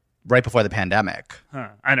right before the pandemic. Huh.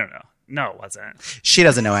 I don't know. No, it wasn't. She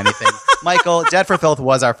doesn't know anything. Michael, Dead for Filth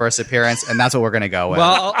was our first appearance, and that's what we're going to go with.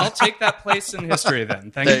 Well, I'll take that place in history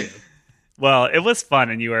then. Thank you. Well, it was fun,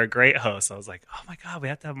 and you were a great host. I was like, oh my God, we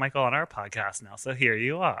have to have Michael on our podcast now. So here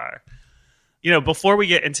you are. Before we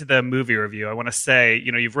get into the movie review, I want to say,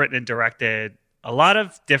 you've written and directed a lot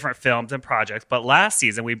of different films and projects, but last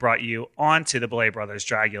season we brought you onto the Boulet Brothers'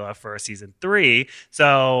 Dragula for season 3.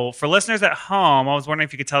 So for listeners at home, I was wondering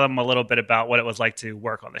if you could tell them a little bit about what it was like to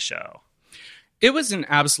work on the show. It was an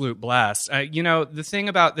absolute blast. The thing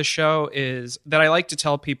about the show is that I like to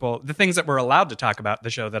tell people, the things that we're allowed to talk about the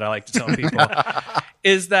show that I like to tell people,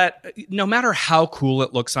 is that no matter how cool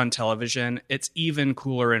it looks on television, it's even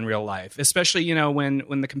cooler in real life. Especially,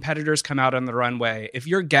 when the competitors come out on the runway. If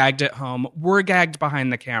you're gagged at home, we're gagged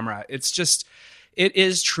behind the camera. It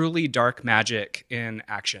is truly dark magic in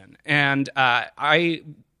action. And I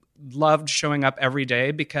loved showing up every day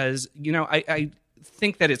because, I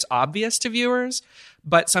think that it's obvious to viewers,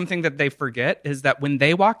 but something that they forget is that when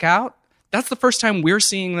they walk out, that's the first time we're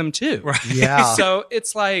seeing them too. Right. Yeah. So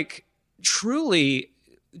it's like truly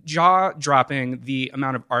jaw-dropping the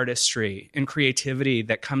amount of artistry and creativity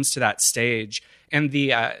that comes to that stage and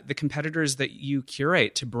the competitors that you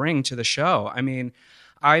curate to bring to the show. I mean,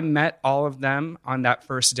 I met all of them on that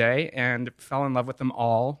first day and fell in love with them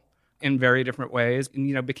all in very different ways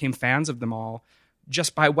and, became fans of them all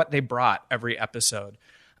just by what they brought every episode.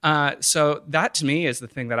 So that to me is the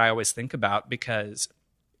thing that I always think about, because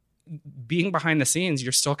being behind the scenes,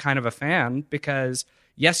 you're still kind of a fan because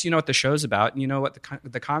yes, you know what the show's about, and you know what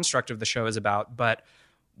the construct of the show is about, but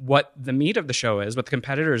what the meat of the show is, what the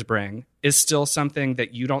competitors bring, is still something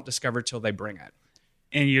that you don't discover till they bring it.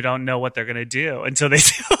 And you don't know what they're going to do until they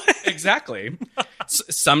do it. Exactly.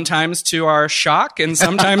 Sometimes to our shock and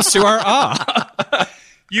sometimes to our awe.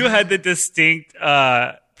 You had the distinct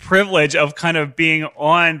privilege of kind of being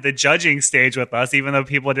on the judging stage with us, even though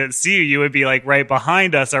people didn't see you. You would be like right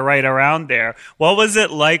behind us or right around there. What was it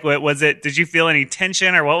like? Did you feel any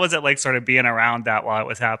tension, or what was it like sort of being around that while it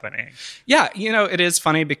was happening? Yeah, it is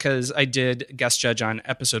funny because I did guest judge on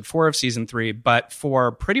episode 4 of season 3, but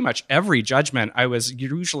for pretty much every judgment, I was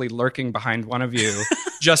usually lurking behind one of you,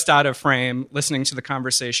 just out of frame, listening to the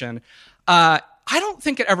conversation. I don't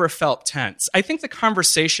think it ever felt tense. I think the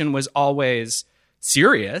conversation was always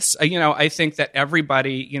serious. I think that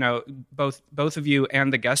everybody, both of you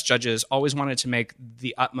and the guest judges always wanted to make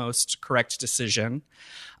the utmost correct decision.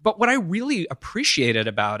 But what I really appreciated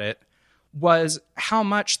about it was how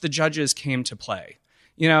much the judges came to play.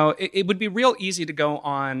 It would be real easy to go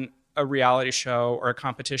on a reality show or a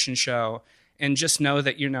competition show and just know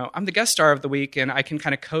that, I'm the guest star of the week and I can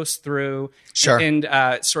kind of coast through and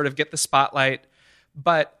sort of get the spotlight.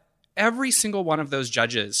 But every single one of those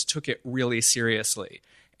judges took it really seriously.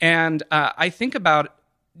 And I think about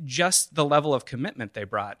just the level of commitment they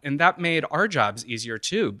brought. And that made our jobs easier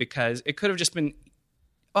too, because it could have just been,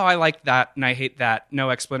 oh, I like that and I hate that,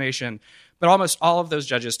 no explanation. But almost all of those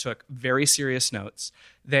judges took very serious notes.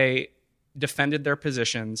 They defended their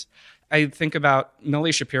positions. I think about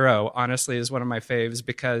Millie Shapiro, honestly, is one of my faves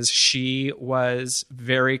because she was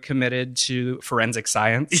very committed to forensic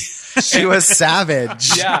science. She was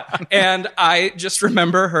savage. Yeah. And I just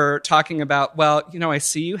remember her talking about, well, I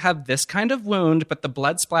see you have this kind of wound, but the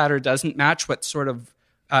blood splatter doesn't match what sort of,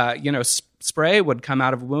 spray would come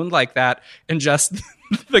out of a wound like that. And just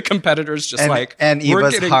the competitors just and we're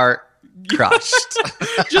Eva's heart crushed.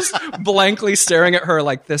 just blankly staring at her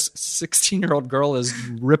like this 16-year-old girl is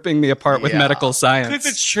ripping me apart with medical science. Because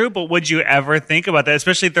it's true, but would you ever think about that?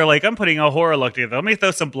 Especially if they're like, I'm putting a horror look together. Let me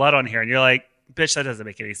throw some blood on here. And you're like, bitch, that doesn't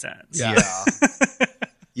make any sense. Yeah.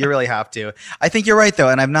 You really have to. I think you're right, though,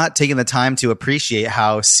 and I've not taken the time to appreciate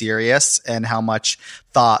how serious and how much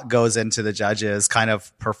thought goes into the judges kind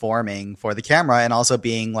of performing for the camera and also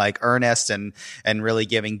being like earnest and really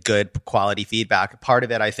giving good quality feedback. Part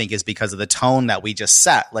of it, I think, is because of the tone that we just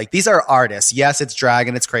set. Like, these are artists. Yes, it's drag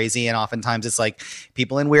and it's crazy, and oftentimes it's like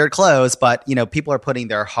people in weird clothes, but you know, people are putting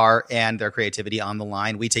their heart and their creativity on the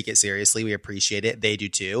line. We take it seriously. We appreciate it. They do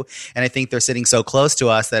too. And I think they're sitting so close to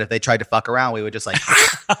us that if they tried to fuck around, we would just like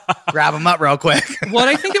grab them up real quick. Well,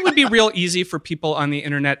 I think it would be real easy for people on the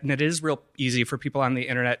internet, and it is real easy for people on the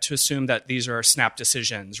internet to assume that these are snap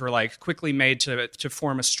decisions or like quickly made to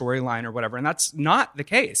form a storyline or whatever. And that's not the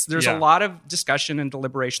case. There's a lot of discussion and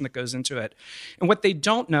deliberation that goes into it. And what they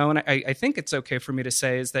don't know, and I think it's okay for me to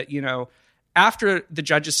say, is that, you know, after the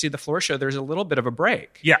judges see the floor show, there's a little bit of a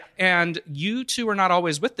break. Yeah. And you two are not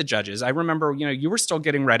always with the judges. I remember, you know, you were still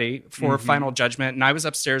getting ready for Final Judgment, and I was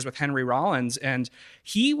upstairs with Henry Rollins, and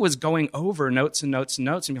he was going over notes and notes and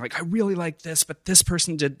notes and being like, I really like this, but this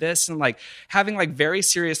person did this, and like having like very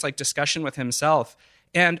serious like discussion with himself.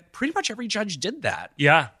 And pretty much every judge did that.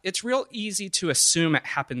 Yeah. It's real easy to assume it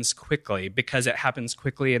happens quickly because it happens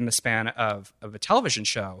quickly in the span of a television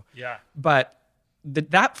show. Yeah. But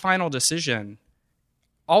that final decision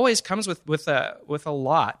always comes with a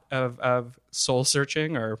lot of soul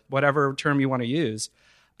searching, or whatever term you want to use,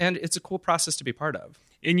 and it's a cool process to be part of.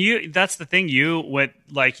 And that's the thing.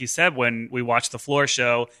 Like you said, when we watched the floor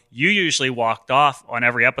show, you usually walked off on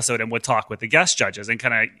every episode and would talk with the guest judges and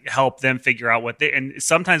kind of help them figure out and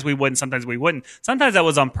sometimes we would, sometimes we wouldn't. Sometimes that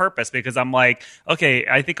was on purpose because I'm like, okay,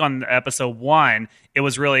 I think on episode 1, it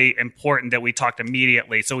was really important that we talked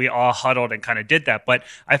immediately. So we all huddled and kind of did that. But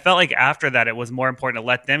I felt like after that, it was more important to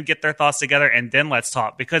let them get their thoughts together and then let's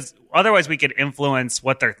talk, because otherwise we could influence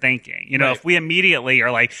what they're thinking. You know, Right. If we immediately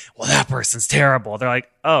are like, well, that person's terrible, they're like,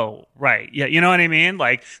 oh, right. Yeah. You know what I mean?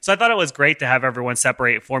 Like, so I thought it was great to have everyone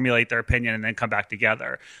separate, formulate their opinion, and then come back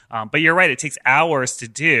together. But you're right. It takes hours to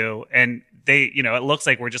do. And it looks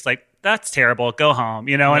like we're just like, that's terrible, go home,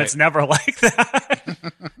 and Right. it's never like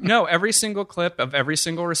that. No, every single clip of every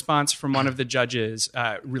single response from one of the judges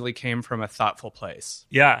really came from a thoughtful place.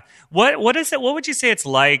 Yeah. What is it? What would you say it's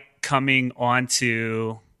like coming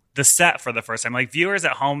onto the set for the first time? Like, viewers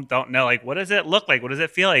at home don't know, like, what does it look like? What does it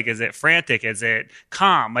feel like? Is it frantic? Is it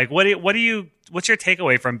calm? Like, what's your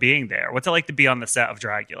takeaway from being there? What's it like to be on the set of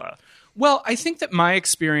Dragula? Well, I think that my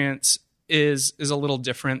experience is a little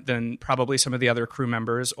different than probably some of the other crew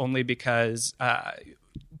members, only because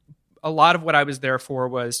a lot of what I was there for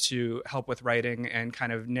was to help with writing and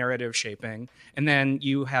kind of narrative shaping. And then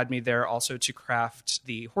you had me there also to craft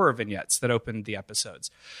the horror vignettes that opened the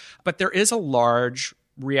episodes. But there is a large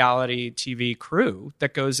reality TV crew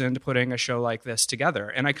that goes into putting a show like this together.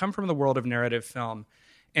 And I come from the world of narrative film.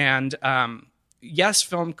 And yes,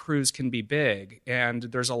 film crews can be big and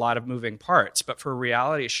there's a lot of moving parts, but for a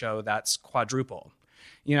reality show, that's quadruple.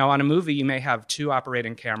 On a movie, you may have 2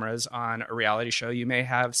 operating cameras. On a reality show, you may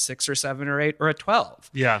have 6 or 7 or 8 or a 12.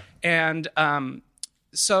 Yeah. And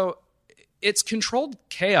so it's controlled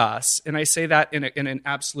chaos. And I say that in an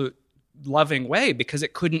absolute loving way because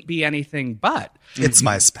it couldn't be anything but. It's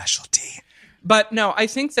my specialty. But no, I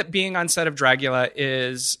think that being on set of Dragula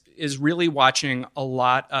is really watching a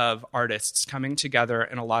lot of artists coming together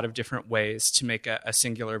in a lot of different ways to make a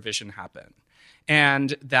singular vision happen.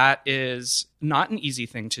 And that is not an easy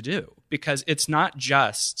thing to do because it's not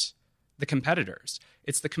just the competitors.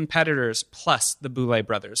 It's the competitors plus the Boulet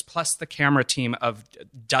brothers, plus the camera team of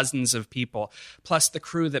dozens of people, plus the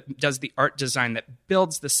crew that does the art design, that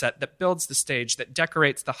builds the set, that builds the stage, that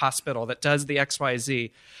decorates the hospital, that does the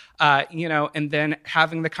XYZ, and then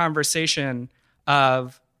having the conversation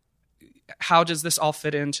of how does this all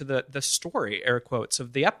fit into the story, air quotes,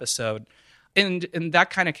 of the episode. And that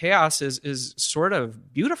kind of chaos is sort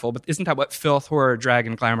of beautiful, but isn't that what filth, horror, drag,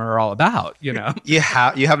 and glamour are all about? You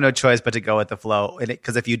have no choice but to go with the flow,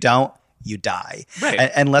 because if you don't, you die.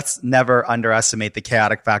 Right. And let's never underestimate the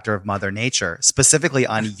chaotic factor of Mother Nature, specifically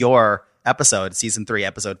on your episode, season 3,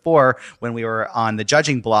 episode 4, when we were on the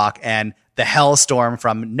judging block and the hellstorm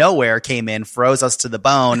from nowhere came in, froze us to the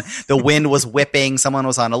bone. The wind was whipping. Someone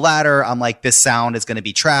was on a ladder. I'm like, this sound is going to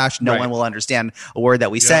be trash. No Right. one will understand a word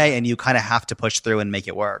that we say. And you kind of have to push through and make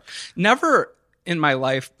it work. Never in my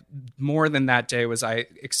life, more than that day, was I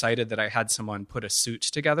excited that I had someone put a suit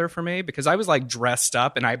together for me because I was like dressed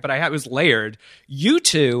up but I was layered. You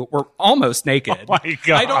two were almost naked. Oh my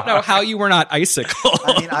God. I don't know how you were not icicles.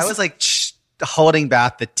 I mean, I was like holding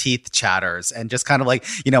back the teeth chatters and just kind of like,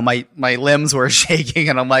 my limbs were shaking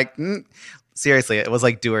and I'm like, seriously, it was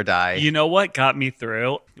like do or die. You know what got me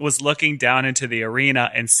through was looking down into the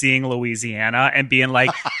arena and seeing Louisiana and being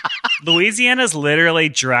like, Louisiana's literally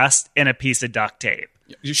dressed in a piece of duct tape.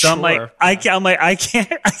 So I'm like, I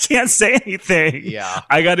can't say anything. Yeah.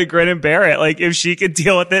 I got to grin and bear it. Like, if she could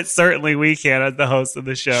deal with it, certainly we can as the host of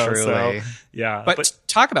the show. Truly. So, yeah. But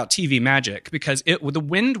talk about TV magic, because the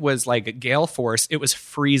wind was like a gale force. It was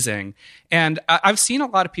freezing. And I've seen a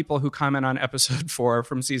lot of people who comment on episode 4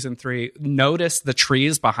 from season 3 notice the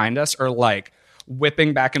trees behind us are like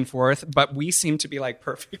whipping back and forth, but we seem to be like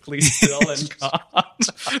perfectly still and calm.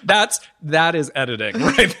 That is editing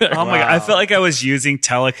right there. Oh my God. I felt like I was using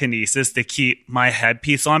telekinesis to keep my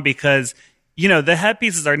headpiece on because, you know, the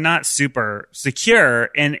headpieces are not super secure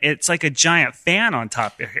and it's like a giant fan on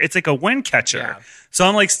top. It's like a wind catcher. Yeah. So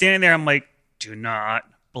I'm like standing there. I'm like, do not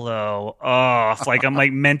blow off. Like I'm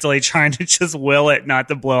like mentally trying to just will it not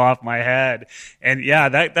to blow off my head. And yeah,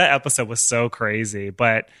 that episode was so crazy,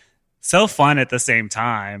 but so fun at the same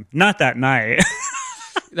time. Not that night.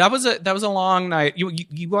 That was a long night.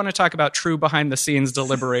 You want to talk about true behind the scenes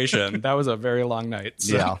deliberation? That was a very long night.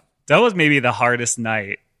 So. Yeah. That was maybe the hardest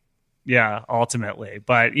night. Yeah, ultimately.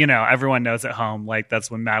 But, you know, everyone knows at home, like, that's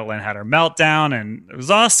when Madeline had her meltdown and there was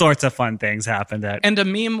all sorts of fun things happened at. And a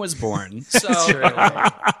meme was born. So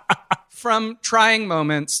from trying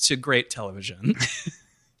moments to great television.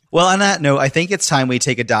 Well, on that note, I think it's time we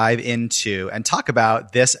take a dive into and talk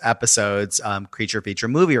about this episode's creature feature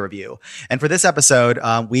movie review. And for this episode,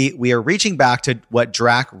 we are reaching back to what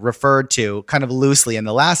Drac referred to kind of loosely in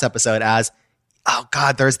the last episode as, oh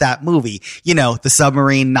God, there's that movie, you know, the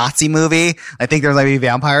submarine Nazi movie. I think there's maybe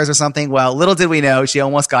vampires or something. Well, little did we know, she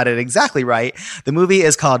almost got it exactly right. The movie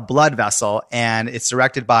is called Blood Vessel, and it's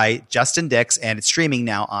directed by Justin Dix, and it's streaming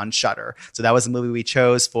now on Shudder. So that was the movie we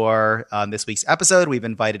chose for this week's episode. We've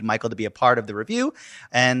invited Michael to be a part of the review,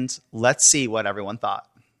 and let's see what everyone thought.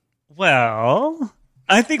 Well,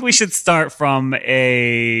 I think we should start from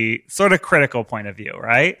a sort of critical point of view,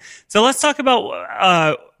 right? So let's talk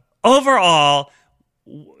about overall,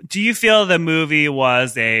 do you feel the movie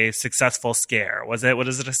was a successful scare? Was it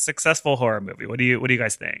a successful horror movie? What do you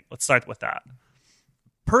guys think? Let's start with that.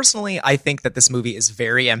 Personally, I think that this movie is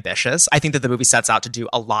very ambitious. I think that the movie sets out to do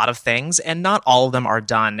a lot of things, and not all of them are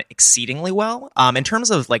done exceedingly well. In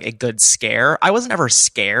terms of like a good scare, I wasn't ever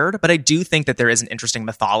scared, but I do think that there is an interesting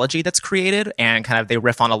mythology that's created, and kind of they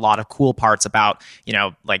riff on a lot of cool parts about, you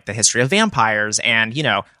know, like the history of vampires. And, you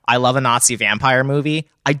know, I love a Nazi vampire movie.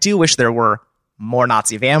 I do wish there were more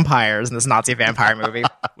Nazi vampires in this Nazi vampire movie.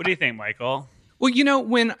 What do you think, Michael? Well, you know,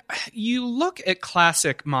 when you look at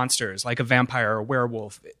classic monsters like a vampire or a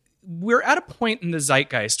werewolf, we're at a point in the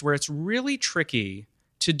zeitgeist where it's really tricky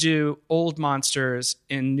to do old monsters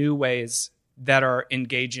in new ways that are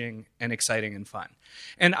engaging and exciting and fun.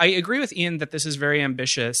 And I agree with Ian that this is very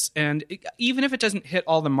ambitious. And even if it doesn't hit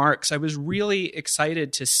all the marks, I was really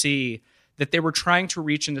excited to see that they were trying to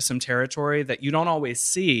reach into some territory that you don't always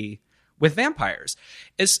see with vampires,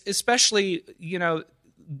 especially, you know,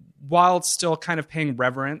 while still kind of paying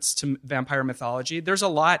reverence to vampire mythology. There's a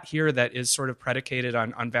lot here that is sort of predicated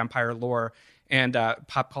on vampire lore and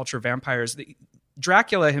pop culture vampires.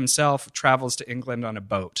 Dracula himself travels to England on a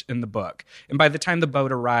boat in the book. And by the time the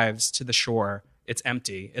boat arrives to the shore, it's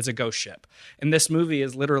empty. It's a ghost ship. And this movie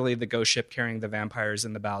is literally the ghost ship carrying the vampires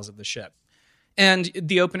in the bows of the ship. And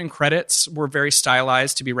the opening credits were very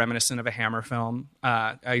stylized to be reminiscent of a Hammer film.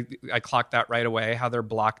 I clocked that right away, how they're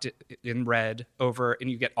blocked in red over, and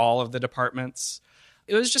you get all of the departments.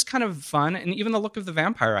 It was just kind of fun, and even the look of the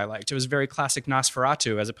vampire I liked. It was very classic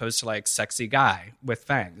Nosferatu as opposed to like sexy guy with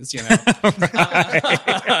fangs, you know?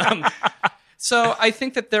 So I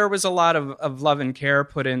think that there was a lot of love and care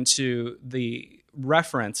put into the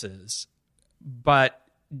references, but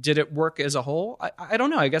did it work as a whole? I don't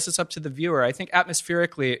know. I guess it's up to the viewer. I think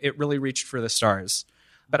atmospherically, it really reached for the stars.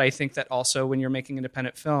 But I think that also when you're making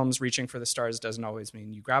independent films, reaching for the stars doesn't always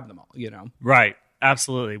mean you grab them all, you know? Right.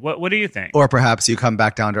 Absolutely. What do you think? Or perhaps you come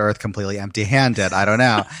back down to earth completely empty-handed. I don't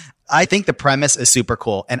know. I think the premise is super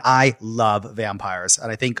cool, and I love vampires. And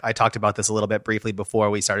I think I talked about this a little bit briefly before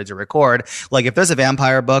we started to record. Like, if there's a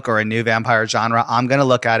vampire book or a new vampire genre, I'm going to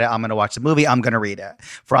look at it. I'm going to watch the movie. I'm going to read it.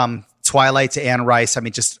 From Twilight to Anne Rice, I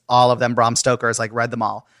mean, just all of them. Bram Stoker's, like, read them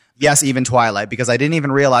all. Yes, even Twilight, because I didn't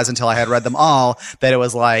even realize until I had read them all that it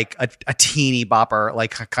was like a teeny bopper,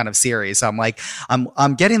 like, kind of series. So I'm like,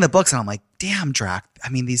 I'm getting the books and I'm like, damn, Drac. I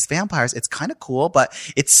mean, these vampires, it's kind of cool, but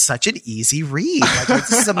it's such an easy read. Like,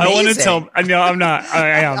 this is amazing. I want to tell, no, I'm not. I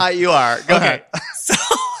am. You are. Go ahead.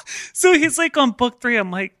 So he's like on book 3.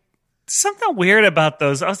 I'm like, something weird about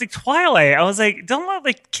those. I was like, Twilight. I was like, don't let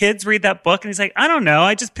like kids read that book. And he's like, I don't know.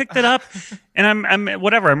 I just picked it up and I'm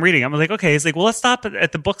whatever. I'm reading. I'm like, okay. He's like, well, let's stop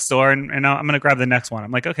at the bookstore and I'm going to grab the next one.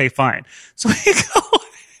 I'm like, okay, fine. So we go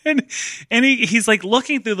And he's like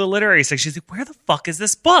looking through the literary section. He's like, "Where the fuck is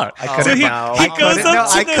this book?" I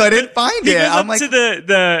couldn't find it. I'm like, to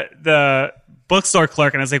the bookstore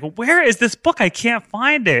clerk, and I was like, "Where is this book? I can't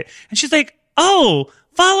find it." And she's like, "Oh,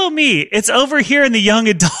 follow me. It's over here in the young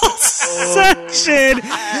adults section."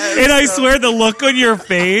 And I swear, the look on your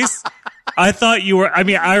face. I thought you were. I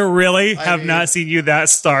mean, I really have not seen you that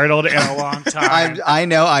startled in a long time. I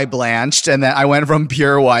know I blanched, and then I went from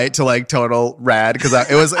pure white to like total red because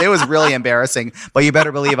it was really embarrassing. But you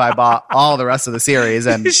better believe I bought all the rest of the series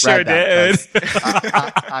and You sure read them, did.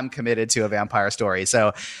 'cause I'm committed to a vampire story.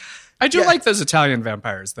 So I do like those Italian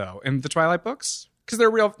vampires though in the Twilight books because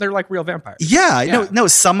they're like real vampires. yeah, no,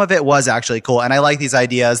 some of it was actually cool, and I like these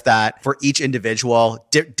ideas that for each individual,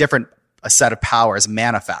 different. A set of powers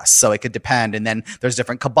manifest. So it could depend. And then there's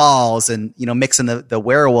different cabals and, mixing the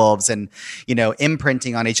werewolves and,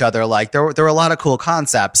 imprinting on each other. Like there were a lot of cool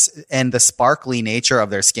concepts, and the sparkly nature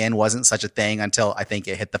of their skin wasn't such a thing until I think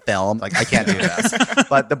it hit the film. Like, I can't do this,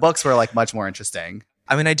 but the books were like much more interesting.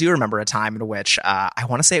 I mean, I do remember a time in which I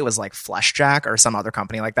want to say it was like Fleshjack or some other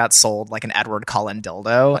company like that sold like an Edward Cullen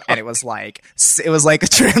dildo, and it was like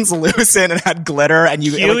translucent and had glitter, and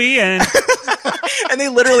Huey and and they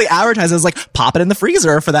literally advertised it as like, pop it in the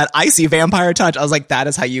freezer for that icy vampire touch. I was like, that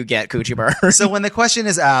is how you get Coochie Burn. So when the question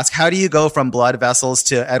is asked, how do you go from blood vessels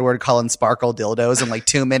to Edward Cullen sparkle dildos in like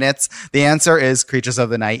 2 minutes? The answer is Creatures of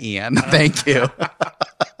the Night, Ian. Thank you.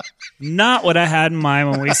 not what I had in mind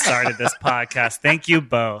when we started this podcast. Thank you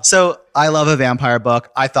both. So I love a vampire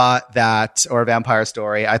book. I thought that, or a vampire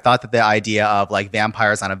story, I thought that the idea of like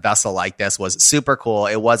vampires on a vessel like this was super cool.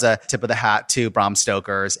 It was a tip of the hat to Bram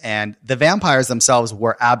Stoker's, and the vampires themselves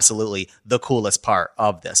were absolutely the coolest part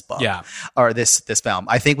of this book. Yeah. Or this film.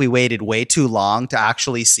 I think we waited way too long to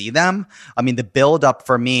actually see them. I mean, the build up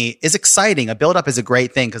for me is exciting. A build up is a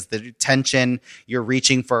great thing because the tension, you're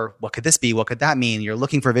reaching for what could this be? What could that mean? You're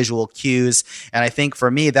looking for visual cues. And I think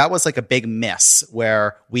for me, that was like a big miss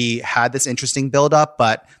where we had this interesting build up,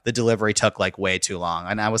 but the delivery took like way too long.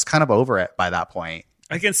 And I was kind of over it by that point.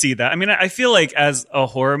 I can see that. I mean, I feel like as a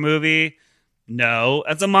horror movie, no.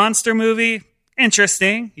 As a monster movie,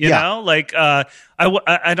 interesting. You know, like I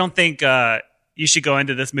don't think you should go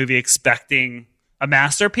into this movie expecting a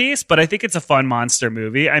masterpiece, but I think it's a fun monster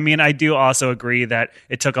movie. I mean, I do also agree that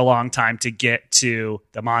it took a long time to get to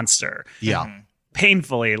the monster. Yeah. Mm-hmm.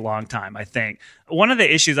 Painfully long time, I think. One of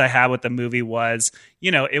the issues I had with the movie was,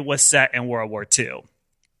 you know, it was set in World War II.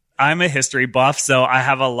 I'm a history buff, so I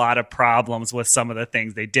have a lot of problems with some of the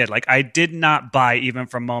things they did. Like, I did not buy, even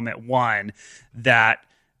from moment one, that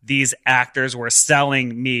these actors were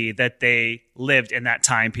selling me that they lived in that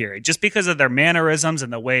time period just because of their mannerisms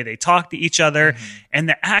and the way they talked to each other. Mm-hmm. And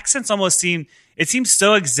the accents almost seemed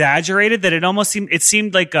so exaggerated that it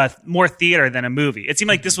seemed like a more theater than a movie. It seemed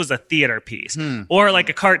like this was a theater piece or like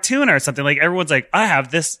a cartoon or something. Like everyone's like, I have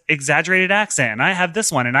this exaggerated accent and I have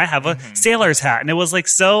this one and I have a sailor's hat. And it was like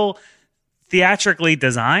so theatrically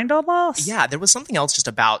designed almost. Yeah, there was something else just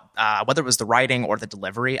about whether it was the writing or the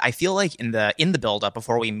delivery. I feel like in the build up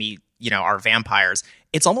before we meet, you know, our vampires,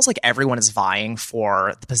 it's almost like everyone is vying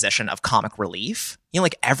for the position of comic relief. You know,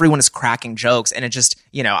 like everyone is cracking jokes, and it just,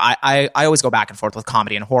 you know, I always go back and forth with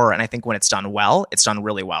comedy and horror, and I think when it's done well, it's done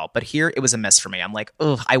really well. But here, it was a miss for me. I'm like,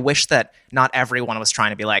 ugh, I wish that not everyone was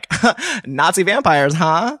trying to be like, Nazi vampires,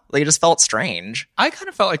 huh? Like, it just felt strange. I kind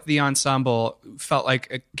of felt like the ensemble felt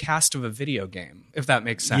like a cast of a video game, if that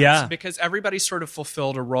makes sense. Yeah. Because everybody sort of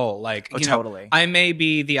fulfilled a role. Like, you know, totally. I may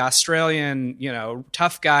be the Australian, you know,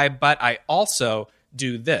 tough guy, but I also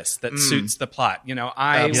do this that suits the plot. You know,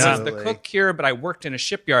 I was the cook here, but I worked in a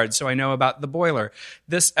shipyard, so I know about the boiler.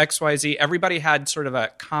 This XYZ, everybody had sort of a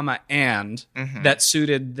comma and that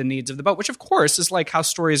suited the needs of the boat, which of course is like how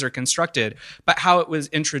stories are constructed, but how it was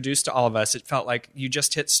introduced to all of us, it felt like you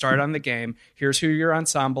just hit start on the game. Here's who your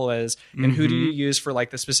ensemble is, and who do you use for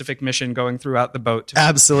like the specific mission going throughout the boat.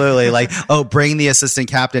 Absolutely. Like, oh, bring the assistant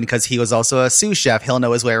captain because he was also a sous chef. He'll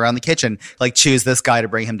know his way around the kitchen. Like, choose this guy to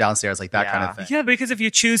bring him downstairs, like that kind of thing. Yeah, because if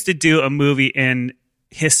you choose to do a movie in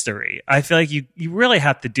history, I feel like you really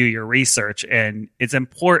have to do your research, and it's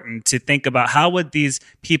important to think about how would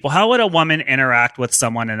a woman interact with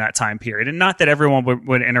someone in that time period? And not that everyone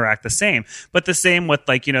would interact the same, but the same with,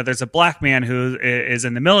 like, you know, there's a black man who is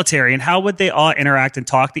in the military, and how would they all interact and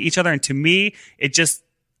talk to each other? And to me,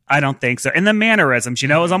 I don't think so. And the mannerisms, you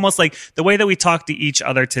know, it was almost like the way that we talk to each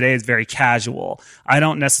other today is very casual. I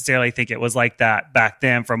don't necessarily think it was like that back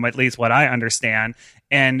then, from at least what I understand.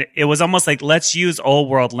 And it was almost like, let's use old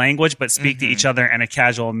world language, but speak to each other in a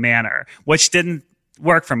casual manner, which didn't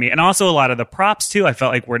work for me. And also a lot of the props too, I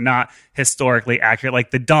felt like were not historically accurate.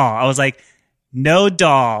 Like the doll, I was like, No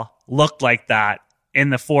doll looked like that in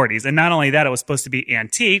the 40s. And not only that, it was supposed to be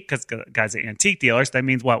antique because guys are antique dealers. That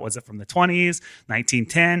means what was it from the 20s,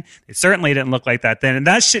 1910? It certainly didn't look like that then. And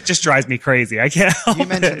that shit just drives me crazy. I can't help You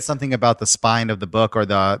mentioned it. something about the spine of the book or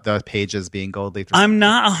the pages being gold leaf. I'm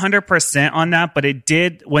not 100% on that, but it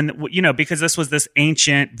did when, because this was this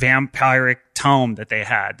ancient vampiric tome that they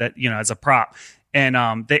had that, as a prop. And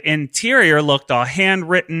the interior looked all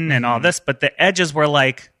handwritten and all this, but the edges were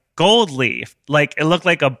like gold leaf. Like it looked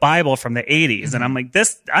like a Bible from the 80s. And I'm like,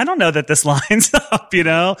 I don't know that this lines up, I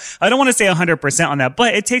don't want to say 100% on that,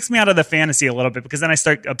 but it takes me out of the fantasy a little bit because then I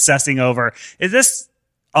start obsessing over, is this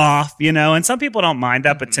off, and some people don't mind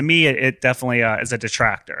that, but to me, it definitely is a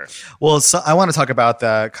detractor. Well, so I want to talk about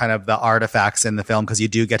the kind of the artifacts in the film because you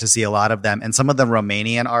do get to see a lot of them, and some of the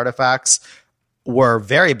Romanian artifacts were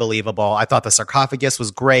very believable. I thought the sarcophagus was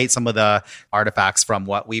great. Some of the artifacts from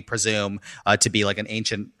what we presume to be like an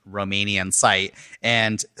ancient Romanian site.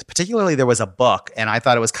 And particularly there was a book, and I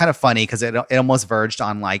thought it was kind of funny because it almost verged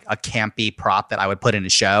on like a campy prop that I would put in a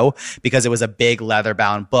show because it was a big leather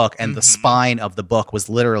bound book and the spine of the book was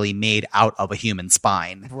literally made out of a human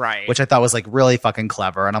spine. Right. Which I thought was like really fucking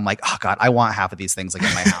clever. And I'm like, oh God, I want half of these things like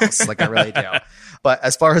in my house. Like I really do. But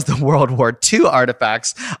as far as the World War II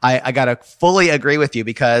artifacts, I got to fully agree with you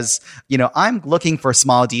because, I'm looking for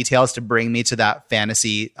small details to bring me to that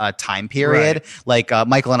fantasy time period. Like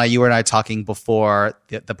Michael and you and I talking before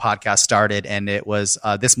the podcast started, and it was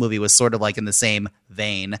this movie was sort of like in the same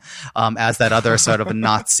vein as that other sort of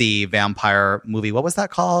Nazi vampire movie. What was that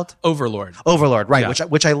called? Overlord, right? Yeah.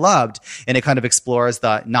 Which I loved, and it kind of explores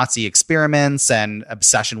the Nazi experiments and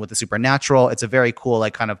obsession with the supernatural. It's a very cool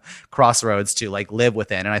like kind of crossroads to like live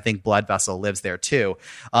within, and I think Blood Vessel lives there too.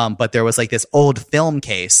 But there was like this old film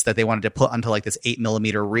case that they wanted to put onto like this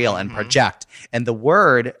 8mm reel and project, and the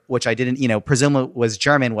word, which I didn't presume it was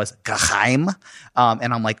German, was Geheim.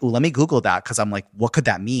 And I'm like, ooh, let me Google that because I'm like, what could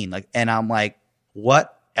that mean? Like, and I'm like,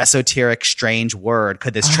 what esoteric, strange word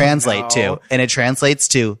could this translate to? And it translates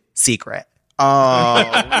to secret. Oh,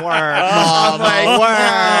 word. I'm like,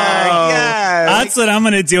 word. Yes. That's what I'm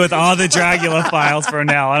going to do with all the Dracula files from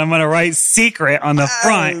now on. I'm going to write secret on the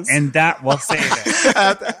front, and that will save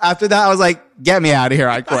it. After that, I was like, get me out of here.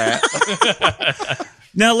 I quit.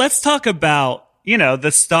 Now, let's talk about,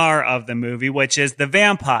 the star of the movie, which is the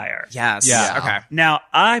vampire. Yes. Yeah. Okay. Now,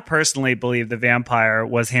 I personally believe the vampire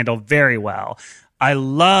was handled very well. I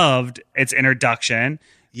loved its introduction.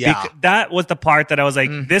 Yeah. That was the part that I was like,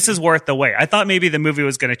 this is worth the wait. I thought maybe the movie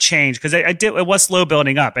was going to change because it was slow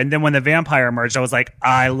building up. And then when the vampire emerged, I was like,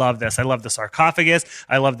 I love this. I love the sarcophagus.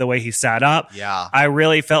 I love the way he sat up. Yeah. I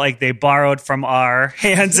really felt like they borrowed from our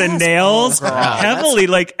hands and nails heavily.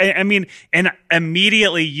 Like, I mean, and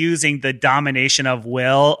immediately using the domination of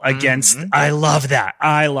will against, I love that.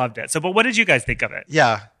 I loved it. So, but what did you guys think of it?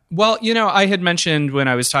 Yeah. Well, I had mentioned when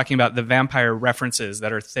I was talking about the vampire references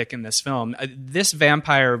that are thick in this film, this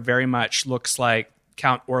vampire very much looks like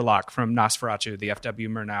Count Orlok from Nosferatu, the F.W.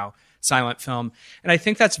 Murnau silent film. And I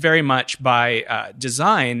think that's very much by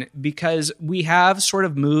design because we have sort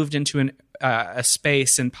of moved into a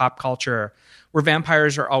space in pop culture where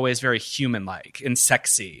vampires are always very human-like and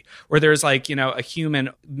sexy, where there's like, a human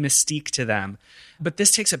mystique to them. But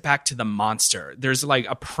this takes it back to the monster. There's like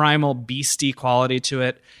a primal beastie quality to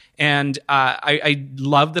it. And I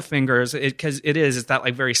love the fingers because it's that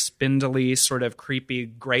like very spindly, sort of creepy,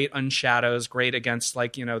 great on shadows, great against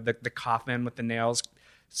like, the coffin with the nails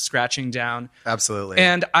scratching down. Absolutely.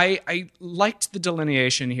 And I liked the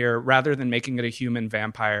delineation here rather than making it a human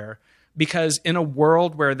vampire. Because in a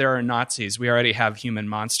world where there are Nazis, we already have human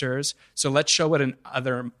monsters. So let's show what an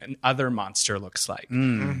other monster looks like.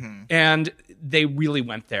 And they really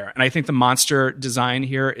went there. And I think the monster design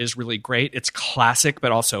here is really great. It's classic,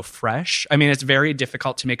 but also fresh. I mean, it's very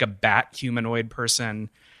difficult to make a bat humanoid person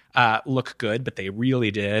look good, but they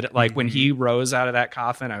really did. Like when he rose out of that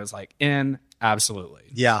coffin, I was like, absolutely.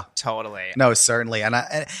 Yeah. Totally. No, certainly. And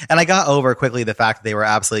I got over quickly the fact that they were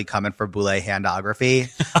absolutely coming for Boulé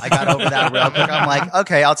handography. I got over that real quick. I'm like,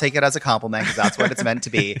 okay, I'll take it as a compliment because that's what it's meant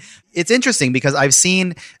to be. It's interesting because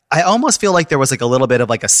I almost feel like there was like a little bit of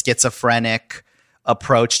like a schizophrenic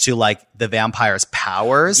approach to like the vampire's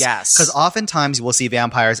powers. Yes. Because oftentimes we'll see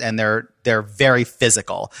vampires and they're very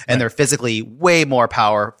physical and they're physically way more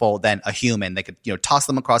powerful than a human. They could, toss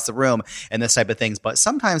them across the room and this type of things. But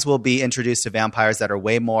sometimes we'll be introduced to vampires that are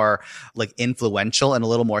way more like influential and a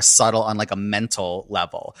little more subtle on like a mental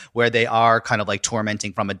level where they are kind of like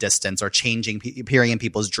tormenting from a distance or appearing in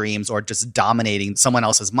people's dreams or just dominating someone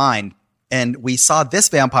else's mind. And we saw this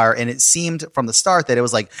vampire, and it seemed from the start that it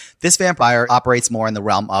was like this vampire operates more in the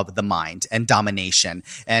realm of the mind and domination.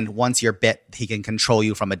 And once you're bit, he can control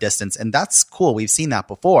you from a distance. And that's cool. We've seen that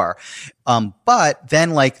before. But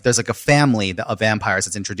then like there's like a family of vampires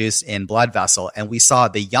that's introduced in Blood Vessel. And we saw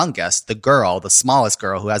the youngest, the girl, the smallest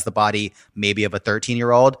girl who has the body maybe of a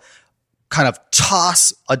 13-year-old, kind of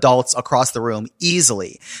toss adults across the room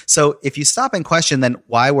easily. So if you stop and question, then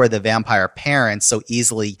why were the vampire parents so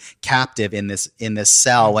easily captive in this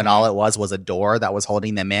cell when all it was a door that was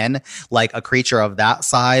holding them in? Like a creature of that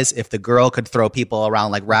size, if the girl could throw people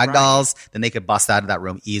around like rag dolls, then they could bust out of that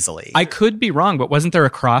room easily. I could be wrong, but wasn't there a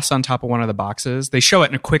cross on top of one of the boxes? They show it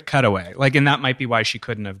in a quick cutaway. Like, and that might be why she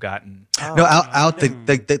couldn't have gotten. No, out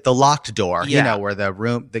the locked door, you know, where the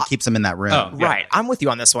room that keeps them in that room. Oh, yeah. Right. I'm with you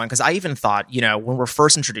on this one because I even thought, you know, when we're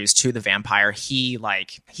first introduced to the vampire, he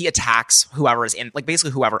attacks whoever is in, like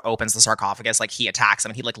basically whoever opens the sarcophagus, like he attacks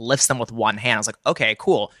them and he like lifts them with one hand. I was like, okay,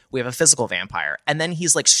 cool. We have a physical vampire. And then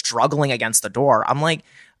he's like struggling against the door. I'm like,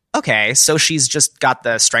 okay, so she's just got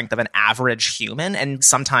the strength of an average human, and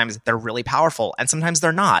sometimes they're really powerful and sometimes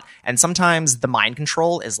they're not. And sometimes the mind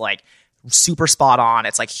control is like super spot on.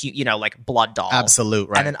 It's like, you know, like blood doll. Absolute,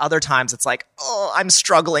 right. And then other times it's like, oh, I'm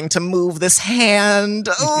struggling to move this hand.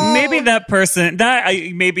 Oh. Maybe that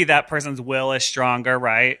person's will is stronger,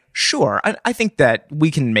 right? Sure. I think that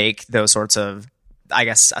we can make those sorts of, I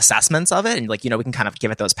guess, assessments of it. And like, you know, we can kind of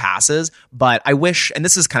give it those passes. But I wish, and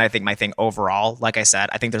this is kind of, I think, my thing overall, like I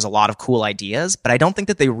said, I think there's a lot of cool ideas, but I don't think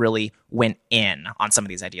that they really went in on some of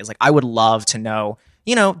these ideas. Like I would love to know,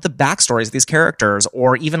 you know, the backstories of these characters,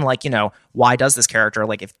 or even like, you know, why does this character,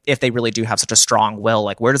 like if they really do have such a strong will,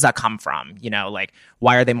 like where does that come from? You know, like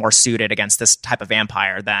why are they more suited against this type of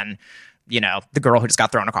vampire than, you know, the girl who just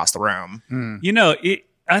got thrown across the room? You know,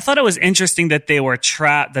 I thought it was interesting that they were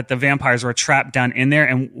trapped, that the vampires were trapped down in there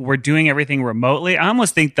and were doing everything remotely. I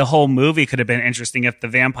almost think the whole movie could have been interesting if the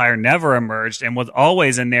vampire never emerged and was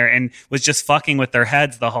always in there and was just fucking with their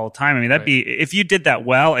heads the whole time. I mean, that'd be, if you did that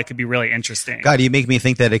well, it could be really interesting. God, you make me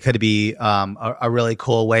think that it could be a really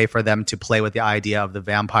cool way for them to play with the idea of the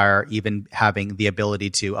vampire even having the ability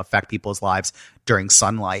to affect people's lives during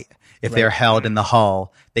sunlight. If they're held in the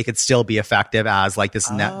hull, they could still be effective as like this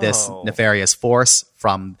nefarious force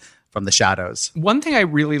from the shadows. One thing I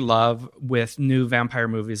really love with new vampire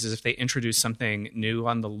movies is if they introduce something new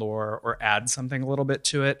on the lore or add something a little bit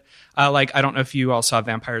to it. Like, I don't know if you all saw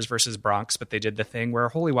Vampires versus Bronx, but they did the thing where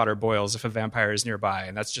holy water boils if a vampire is nearby.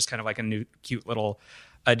 And that's just kind of like a new, cute little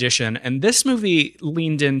addition. And this movie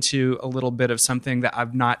leaned into a little bit of something that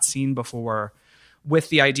I've not seen before, with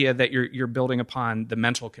the idea that you're building upon the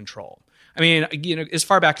mental control. I mean, you know, as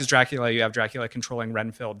far back as Dracula, you have Dracula controlling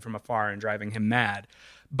Renfield from afar and driving him mad.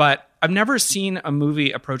 But I've never seen a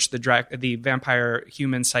movie approach the vampire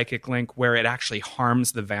human psychic link where it actually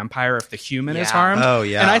harms the vampire if the human is harmed. Oh,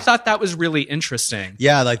 yeah. And I thought that was really interesting.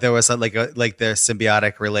 Yeah, like there was like their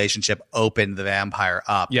symbiotic relationship opened the vampire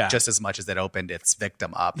up just as much as it opened its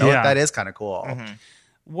victim up. That is kind of cool. Mm-hmm.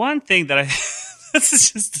 One thing that this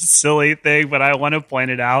is just a silly thing, but I want to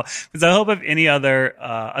point it out because I hope if any other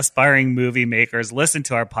aspiring movie makers listen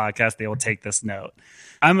to our podcast, they will take this note.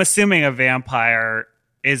 I'm assuming a vampire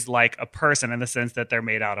is like a person in the sense that they're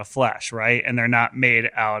made out of flesh, right? And they're not made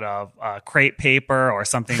out of crepe paper or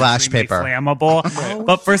something flash paper flammable.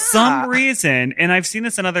 But for some reason, and I've seen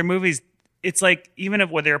this in other movies, it's like even if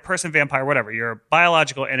whether you're a person, vampire, whatever, you're a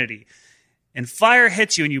biological entity, and fire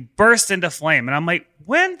hits you and you burst into flame. And I'm like,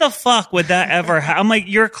 when the fuck would that ever happen? I'm like,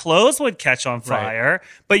 your clothes would catch on fire,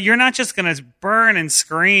 but you're not just going to burn and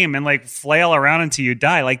scream and like flail around until you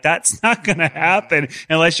die. Like that's not going to happen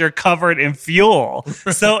unless you're covered in fuel.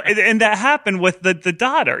 So, and that happened with the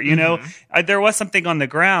daughter, you know, there was something on the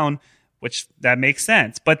ground, which that makes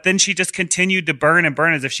sense. But then she just continued to burn and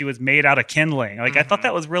burn as if she was made out of kindling. Like I thought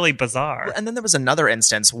that was really bizarre. And then there was another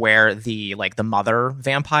instance where the mother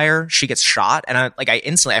vampire, she gets shot, and I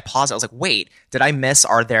instantly paused. I was like, wait, did I miss?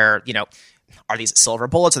 Are these silver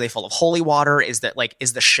bullets? Are they full of holy water? Is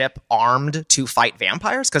the ship armed to fight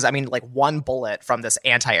vampires? Because I mean, like one bullet from this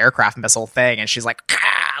anti-aircraft missile thing, and she's like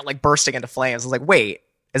bursting into flames. I was like, wait.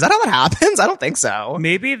 Is that how that happens? I don't think so.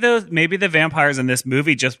 Maybe the vampires in this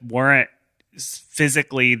movie just weren't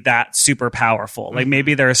physically that super powerful. Like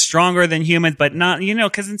maybe they're stronger than humans, but not, you know,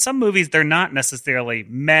 because in some movies they're not necessarily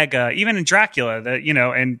mega. Even in Dracula,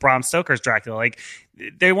 and Bram Stoker's Dracula, like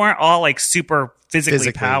they weren't all like super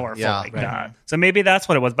physically powerful that. So maybe that's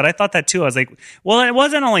what it was. But I thought that too. I was like, well, it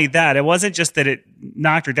wasn't only that. It wasn't just that it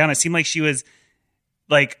knocked her down. It seemed like she was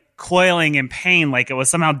like coiling in pain, like it was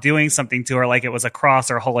somehow doing something to her, like it was a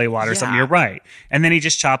cross or holy water or something. You're right. And then he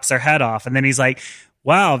just chops her head off. And then he's like,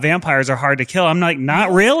 wow, vampires are hard to kill. I'm like,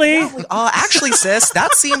 not really. Actually, sis,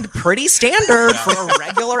 that seemed pretty standard for a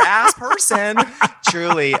regular ass person.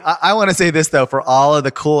 Truly. I want to say this, though, for all of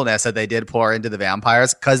the coolness that they did pour into the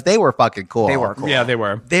vampires, because they were fucking cool. They were cool. Yeah, they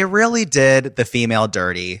were. They really did the female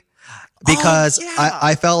dirty. Because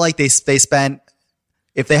I felt like they spent,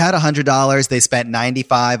 if they had $100, they spent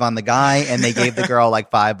 $95 on the guy, and they gave the girl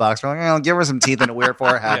like $5. We're like, oh, give her some teeth and a weird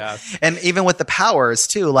forehead. Yeah. And even with the powers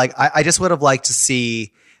too, like I just would have liked to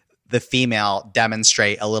see the female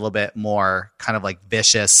demonstrate a little bit more kind of like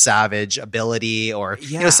vicious, savage ability, or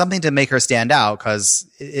something to make her stand out. Because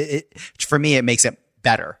it for me, it makes it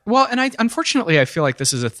better. Well, and unfortunately, I feel like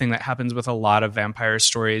this is a thing that happens with a lot of vampire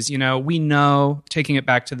stories. You know, we know, taking it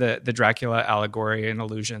back to the Dracula allegory and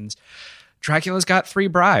illusions, Dracula's got 3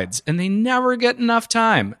 brides, and they never get enough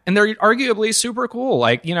time. And they're arguably super cool.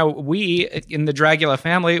 Like, you know, we in the Dracula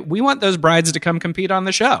family, we want those brides to come compete on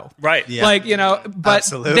the show. Right. Yeah. Like, you know, but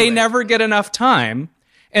Absolutely. they never get enough time.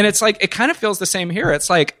 And it's like, it kind of feels the same here. It's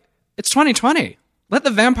like, it's 2020. Let the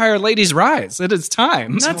vampire ladies rise. It is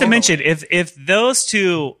time. Not to mention, if those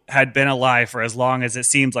two had been alive for as long as it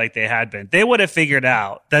seems like they had been, they would have figured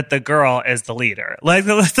out that the girl is the leader. Like,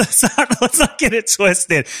 let's not get it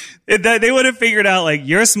twisted. They would have figured out, like,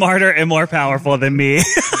 you're smarter and more powerful than me.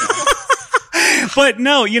 But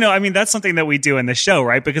no, you know, I mean, that's something that we do in the show,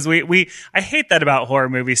 right? Because I hate that about horror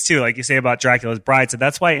movies too, like you say about Dracula's Bride. So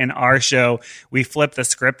that's why in our show, we flip the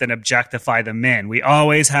script and objectify the men. We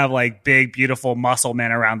always have like big, beautiful muscle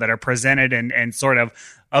men around that are presented in sort of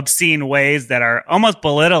obscene ways that are almost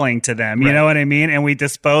belittling to them. You know what I mean? And we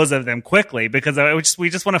dispose of them quickly because we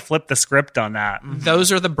just want to flip the script on that.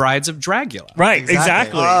 Those are the brides of Dracula. Right.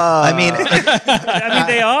 Exactly. I mean,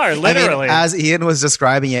 they are literally. as Ian was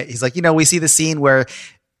describing it, he's like, you know, we see the scene where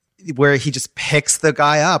he just picks the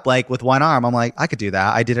guy up like with one arm. I'm like, I could do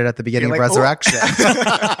that. I did it at the beginning of Resurrection.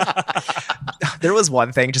 There was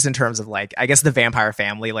one thing just in terms of like, I guess the vampire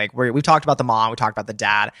family, like we've talked about the mom, we talked about the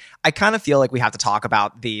dad. I kind of feel like we have to talk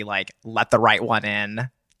about the like, let the right one in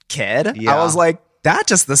kid. Yeah. I was like, that's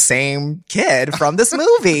just the same kid from this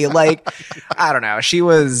movie. Like, I don't know. She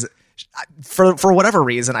was, for whatever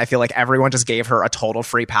reason, I feel like everyone just gave her a total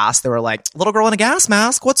free pass. They were like, little girl in a gas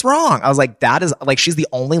mask, what's wrong? I was like, that is like, she's the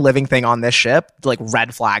only living thing on this ship. Like,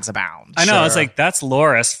 red flags abound. I know. It's like, that's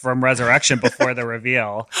Loris from Resurrection before the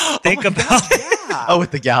reveal. Think about it. Oh,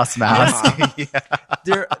 with the gas mask.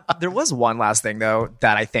 There was one last thing though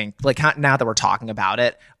that I think, like, now that we're talking about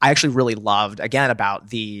it, I actually really loved again about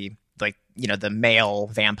the, like, you know, the male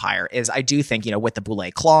vampire is I do think, you know, with the Boulay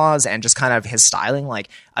claws and just kind of his styling, like,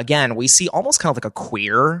 again, we see almost kind of like a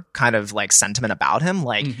queer kind of like sentiment about him.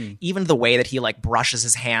 Like, even the way that he like brushes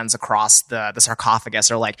his hands across the sarcophagus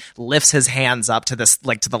or like lifts his hands up to this,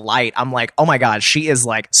 like to the light. I'm like, oh my God, she is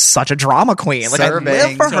like such a drama queen. Like, I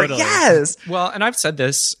live for her. Yes. Well, and I've said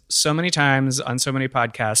this so many times on so many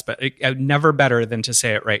podcasts, but never better than to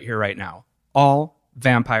say it right here, right now. All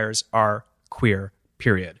vampires are queer.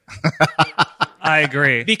 Period. I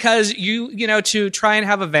agree. Because you know, to try and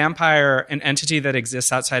have a vampire, an entity that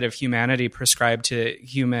exists outside of humanity, prescribed to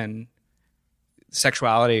human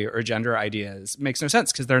sexuality or gender ideas makes no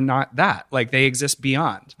sense because they're not that. Like, they exist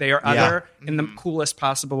beyond. They are other in the coolest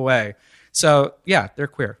possible way. So yeah, they're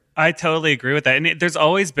queer. I totally agree with that. And there's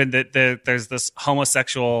always been there's this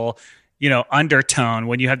homosexual, you know, undertone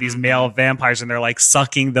when you have these male vampires and they're like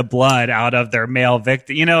sucking the blood out of their male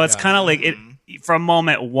victim. You know, it's kind of like it. From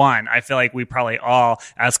moment one, I feel like we probably all,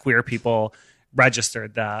 as queer people,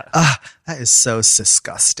 registered that. That is so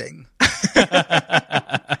disgusting. Yeah,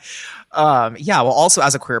 well, also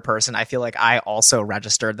as a queer person, I feel like I also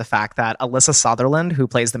registered the fact that Alyssa Sutherland, who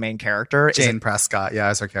plays the main character, Jane Prescott,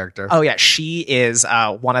 as her character. Oh yeah, she is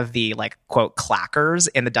one of the like quote clackers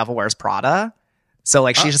in The Devil Wears Prada. So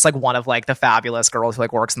like she's just like one of like the fabulous girls who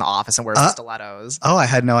like works in the office and wears the stilettos. Oh, I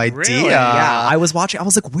had no idea. Really? Yeah, I was watching. I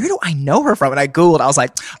was like, where do I know her from? And I Googled. I was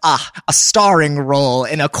like, a starring role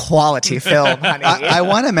in a quality film, honey. I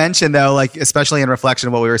want to mention though, like especially in reflection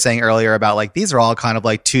of what we were saying earlier about like these are all kind of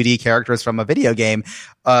like 2D characters from a video game.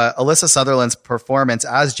 Alyssa Sutherland's performance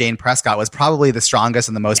as Jane Prescott was probably the strongest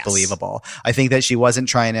and the most believable. I think that she wasn't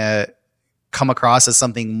trying to come across as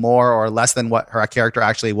something more or less than what her character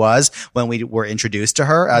actually was when we were introduced to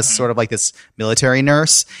her as sort of like this military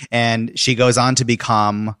nurse. And she goes on to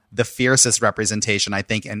become the fiercest representation, I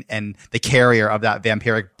think, and the carrier of that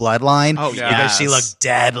vampiric bloodline. Oh, because yes. she looked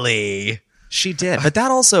deadly. She did. But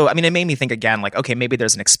that also, I mean, it made me think again, like, okay, maybe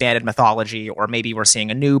there's an expanded mythology or maybe we're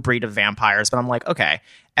seeing a new breed of vampires. But I'm like, okay,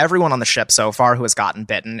 everyone on the ship so far who has gotten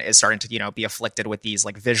bitten is starting to, you know, be afflicted with these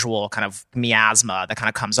like visual kind of miasma that kind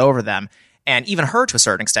of comes over them. And even her, to a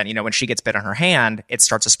certain extent, you know, when she gets bit on her hand, it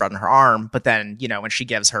starts to spread on her arm. But then, you know, when she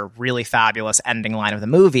gives her really fabulous ending line of the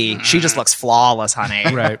movie, she just looks flawless,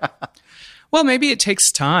 honey. Right. Well, maybe it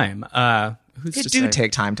takes time. Who's It to do say?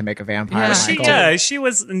 take time to make a vampire. Yeah, She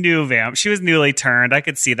was new vamp. She was newly turned. I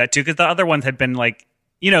could see that too, because the other ones had been like,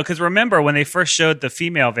 you know, because remember when they first showed the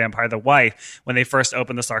female vampire, the wife, when they first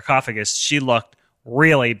opened the sarcophagus, she looked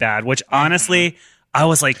really bad, which honestly, I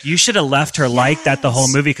was like, you should have left her like that the whole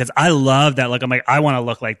movie, because I love that look. I'm like, I want to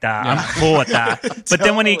look like that. I'm cool with that. But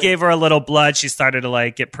then when he gave her a little blood, she started to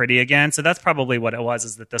like get pretty again. So that's probably what it was,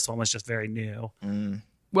 is that this one was just very new.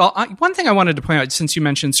 Well, one thing I wanted to point out, since you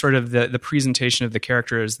mentioned sort of the presentation of the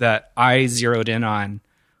characters, that I zeroed in on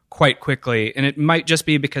quite quickly, and it might just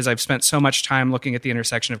be because I've spent so much time looking at the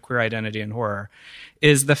intersection of queer identity and horror,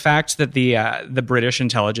 is the fact that the British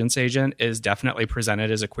intelligence agent is definitely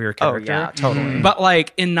presented as a queer character. Oh, yeah, totally. But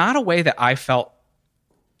like in not a way that I felt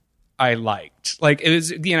I liked. Like it was,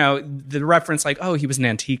 you know, the reference like, oh, he was an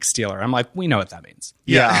antique stealer. I'm like, we know what that means.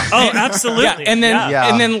 Yeah. Oh, absolutely. Yeah, and then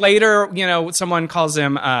Yeah. and then later, you know, someone calls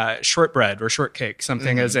him shortbread or shortcake,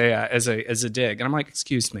 something as a dig, and I'm like,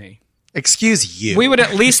 excuse me, Excuse you. we would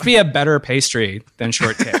at least be a better pastry than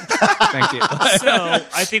shortcake. Thank you. So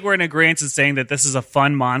I think we're in agreement in saying that this is a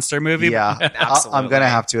fun monster movie. Yeah, Absolutely. I'm going to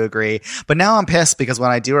have to agree. But now I'm pissed because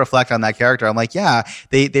when I do reflect on that character, I'm like, yeah,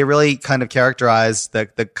 they really kind of characterize the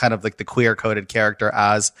kind of like the queer coded character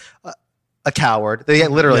as a coward. They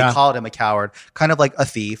literally called him a coward, kind of like a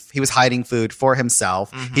thief. He was hiding food for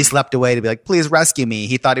himself. He slept away to be like, please rescue me.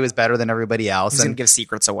 He thought he was better than everybody else. He's And gonna give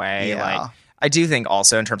secrets away. Yeah. Like, I do think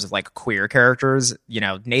also in terms of like queer characters, you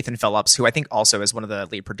know, Nathan Phillips, who I think also is one of the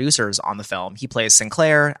lead producers on the film, he plays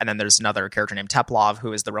Sinclair, and then there's another character named Teplov,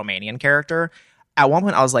 who is the Romanian character. At one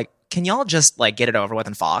point, I was like, can y'all just like get it over with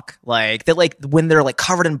and fuck? Like they like when they're like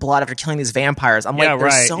covered in blood after killing these vampires. I'm Yeah, like,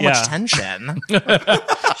 there's right, so yeah. much tension.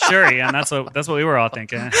 Sure, yeah, and that's what we were all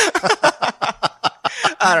thinking.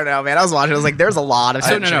 I don't know, man. I was watching. I was like, there's a lot of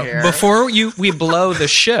tension here. Before we blow the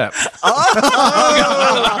ship,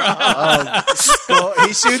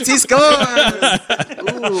 he shoots, he scores.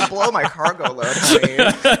 Ooh, blow my cargo load, honey.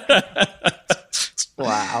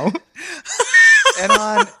 Wow.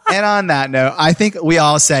 And on that note, I think we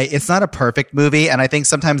all say it's not a perfect movie, and I think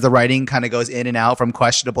sometimes the writing kind of goes in and out from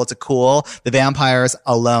questionable to cool. The vampires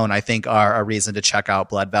alone, I think, are a reason to check out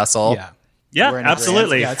Blood Vessel. yeah, Yeah, We're in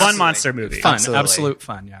absolutely. agreement. Fun monster movie. fun, Absolutely. absolute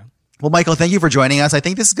fun. Yeah. Well, Michael, thank you for joining us. I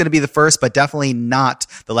think this is going to be the first, but definitely not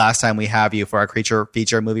the last time we have you for our creature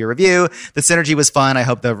feature movie review. The synergy was fun. I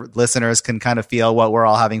hope the listeners can kind of feel what we're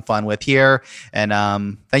all having fun with here. And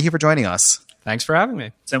thank you for joining us. Thanks for having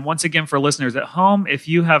me. And once again, for listeners at home, if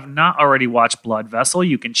you have not already watched Blood Vessel,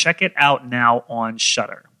 you can check it out now on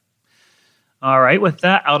Shudder. All right, with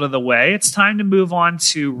that out of the way, it's time to move on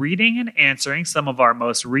to reading and answering some of our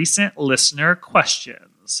most recent listener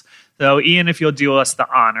questions. So, Ian, if you'll do us the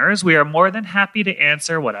honors, we are more than happy to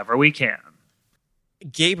answer whatever we can.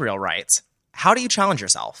 Gabriel writes, how do you challenge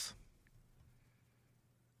yourself?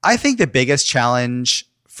 I think the biggest challenge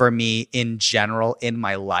for me in general in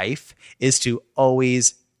my life is to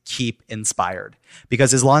always keep inspired,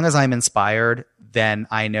 because as long as I'm inspired, then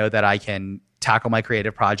I know that I can tackle my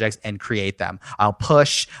creative projects and create them. I'll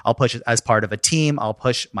push as part of a team. I'll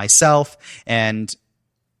push myself. And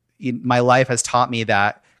my life has taught me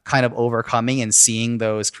that kind of overcoming and seeing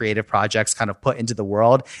those creative projects kind of put into the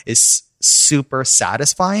world is super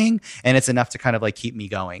satisfying. And it's enough to kind of like keep me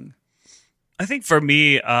going. I think for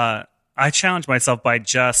me, I challenge myself by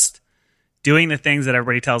just doing the things that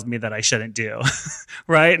everybody tells me that I shouldn't do.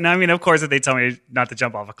 Right? And I mean, of course, if they tell me not to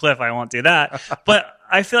jump off a cliff, I won't do that. But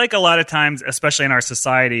I feel like a lot of times, especially in our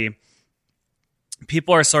society,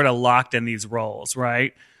 people are sort of locked in these roles,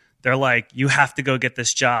 right? They're like, you have to go get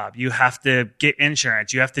this job. You have to get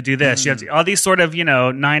insurance. You have to do this. You have to, all these sort of,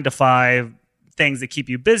 9 to 5 things that keep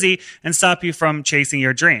you busy and stop you from chasing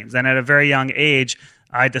your dreams. And at a very young age,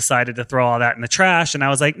 I decided to throw all that in the trash. And I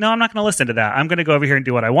was like, no, I'm not going to listen to that. I'm going to go over here and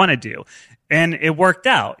do what I want to do. And it worked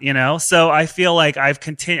out, So I feel like I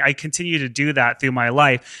continue to do that through my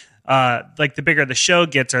life. Like the bigger the show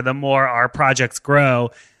gets or the more our projects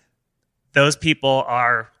grow, those people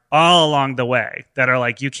are all along the way that are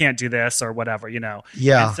like, you can't do this or whatever,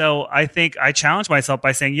 Yeah. And so I think I challenge myself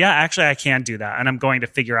by saying, yeah, actually I can do that. And I'm going to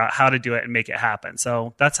figure out how to do it and make it happen.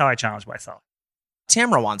 So that's how I challenge myself.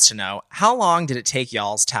 Tamara wants to know, how long did it take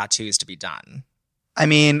y'all's tattoos to be done? I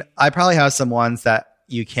mean, I probably have some ones that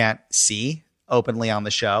you can't see openly on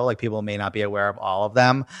the show. Like people may not be aware of all of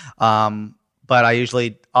them. But I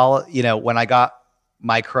usually when I got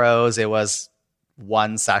my crows, it was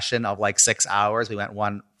one session of like 6 hours. We went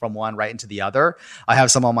from one right into the other. I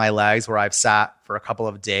have some on my legs where I've sat for a couple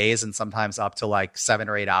of days and sometimes up to like 7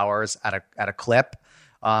 or 8 hours at a clip.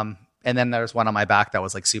 And then there's one on my back that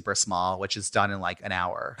was like super small, which is done in like an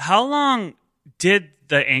hour. How long did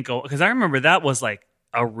the ankle? Because I remember that was like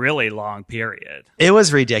a really long period. It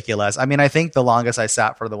was ridiculous. I mean, I think the longest I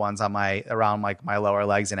sat for the ones on around like my lower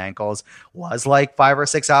legs and ankles was like 5 or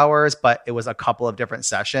 6 hours, but it was a couple of different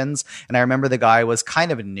sessions. And I remember the guy was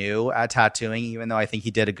kind of new at tattooing, even though I think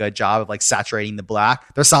he did a good job of like saturating the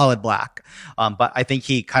black. They're solid black. But I think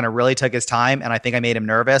he kind of really took his time, and I think I made him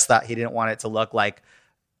nervous that he didn't want it to look like,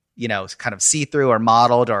 you know, kind of see-through or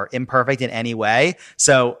modeled or imperfect in any way.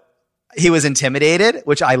 So he was intimidated,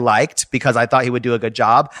 which I liked because I thought he would do a good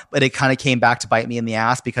job, but it kind of came back to bite me in the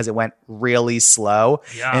ass because it went really slow.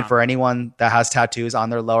 Yeah. And for anyone that has tattoos on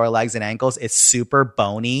their lower legs and ankles, it's super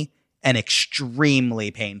bony and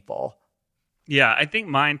extremely painful. Yeah, I think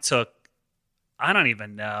mine took, I don't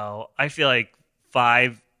even know. I feel like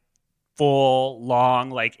 5 full,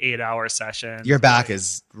 long, like 8-hour sessions. Your back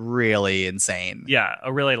is really insane. Yeah,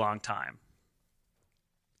 a really long time.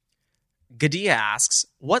 Gadia asks,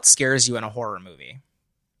 what scares you in a horror movie?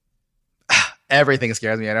 Everything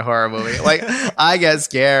scares me in a horror movie. Like, I get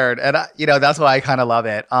scared, and that's why I kind of love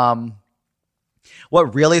it.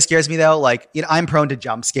 What really scares me though, like, I'm prone to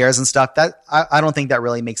jump scares and stuff. That I don't think that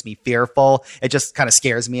really makes me fearful. It just kind of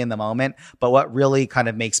scares me in the moment. But what really kind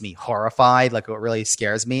of makes me horrified, like what really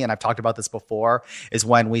scares me, and I've talked about this before, is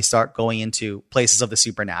when we start going into places of the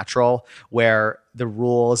supernatural where the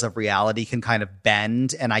rules of reality can kind of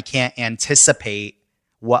bend, and I can't anticipate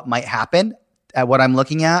what might happen at what I'm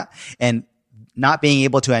looking at. And not being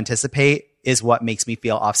able to anticipate is what makes me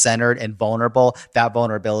feel off-centered and vulnerable. That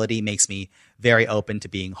vulnerability makes me very open to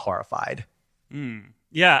being horrified.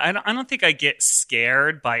 Yeah, I don't think I get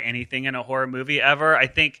scared by anything in a horror movie ever. I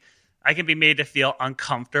think I can be made to feel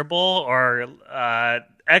uncomfortable or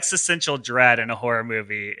existential dread in a horror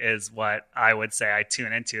movie is what I would say I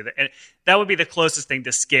tune into. And that would be the closest thing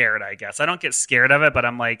to scared, I guess. I don't get scared of it, but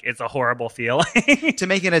I'm like, it's a horrible feeling. To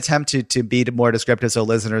make an attempt to be more descriptive so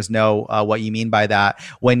listeners know what you mean by that,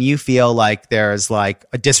 when you feel like there's like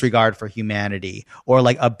a disregard for humanity or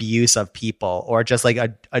like abuse of people or just like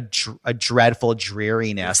a dreadful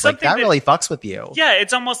dreariness, Something like that really fucks with you. Yeah,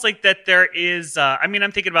 it's almost like that there is, I'm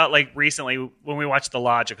thinking about like recently when we watched The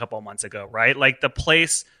Lodge a couple of months ago, right? Like the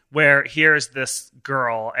place where here's this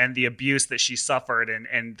girl and the abuse that she suffered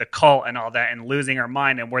and the cult and all that and losing her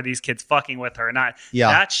mind and where these kids fucking with her.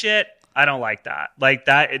 That shit, I don't like that. Like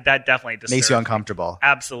that definitely disturbs Makes you me. uncomfortable.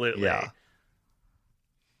 Absolutely. Yeah.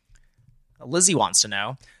 Lizzie wants to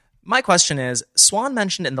know, my question is, Swan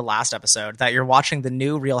mentioned in the last episode that you're watching the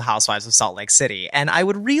new Real Housewives of Salt Lake City, and I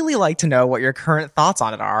would really like to know what your current thoughts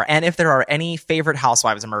on it are and if there are any favorite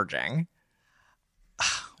housewives emerging.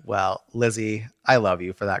 Well, Lizzie, I love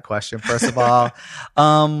you for that question, first of all.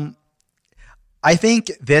 I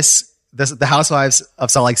think the Housewives of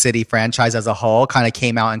Salt Lake City franchise as a whole kind of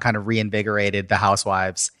came out and kind of reinvigorated the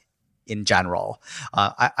Housewives in general.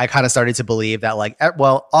 I kind of started to believe that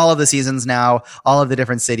all of the seasons now, all of the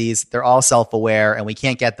different cities, they're all self-aware and we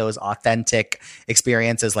can't get those authentic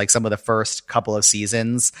experiences like some of the first couple of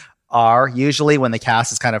seasons are usually when the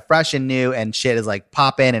cast is kind of fresh and new and shit is like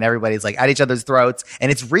popping and everybody's like at each other's throats and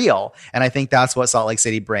it's real. And I think that's what Salt Lake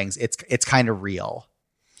City brings. It's kind of real.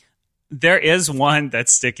 There is one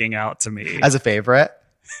that's sticking out to me. As a favorite?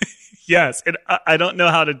 Yes. And I don't know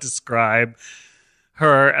how to describe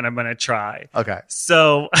her, and I'm going to try. Okay.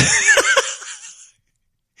 So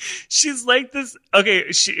she's like this.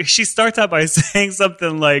 Okay. She starts out by saying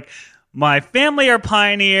something like, my family are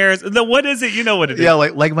pioneers. What is it? You know what it is. Yeah,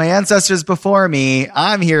 like my ancestors before me,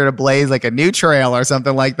 I'm here to blaze like a new trail or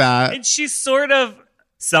something like that. And she's sort of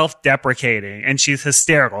self-deprecating and she's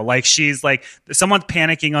hysterical. Like she's like, someone's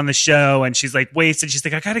panicking on the show and she's like wasted. She's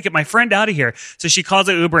like, I got to get my friend out of here. So she calls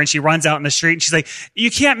an Uber and she runs out in the street and she's like,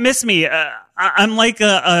 you can't miss me. I'm like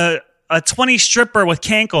a 20 stripper with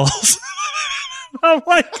cankles. I'm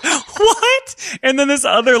like, what? And then this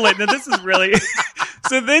other lady, now this is really,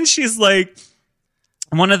 so then she's like,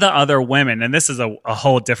 one of the other women, and this is a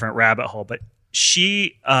whole different rabbit hole, but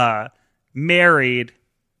she married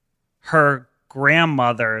her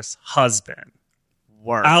grandmother's husband.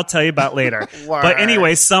 Word. I'll tell you about later. But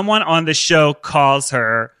anyway, someone on the show calls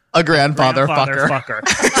her A grandfather fucker.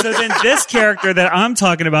 So then this character that I'm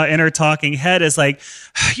talking about in her talking head is like,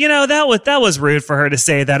 that was rude for her to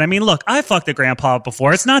say that. I mean, look, I fucked a grandpa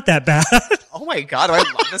before. It's not that bad. Oh my God, I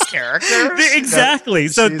love this character. Exactly.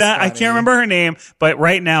 So She's that I funny. can't remember her name, but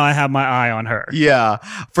right now I have my eye on her. Yeah.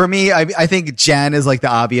 For me, I think Jen is like the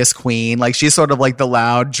obvious queen. Like she's sort of like the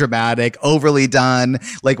loud, dramatic, overly done.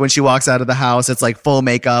 Like when she walks out of the house, it's like full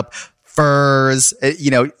makeup, furs,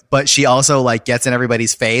 but she also like gets in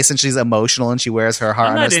everybody's face and she's emotional and she wears her heart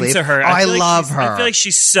I'm on her not sleeve. into her. Oh, I feel like love she's- her. I feel like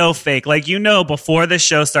she's so fake. Like, before the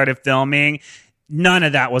show started filming, none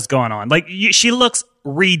of that was going on. Like, she looks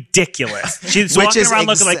ridiculous. She's Which walking is around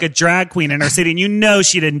looking like a drag queen in her city, and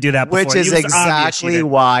she didn't do that before. Which is It was obvious she exactly didn't.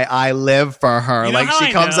 why I live for her. You know Like how she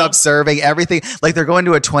I comes know? up serving everything. Like they're going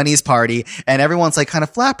to a 20s party and everyone's like kind of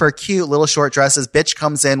flapper, cute little short dresses. Bitch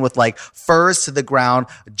comes in with like furs to the ground,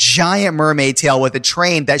 giant mermaid tail with a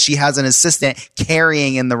train that she has an assistant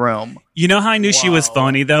carrying in the room. You know how I knew she was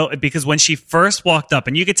phony, though? Because when she first walked up,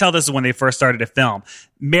 and you could tell this is when they first started to film,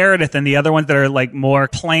 Meredith and the other ones that are like more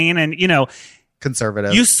plain and,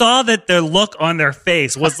 Conservative. you saw that their look on their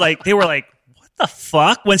face was like, they were like, what the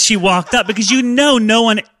fuck when she walked up? Because no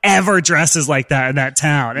one ever dresses like that in that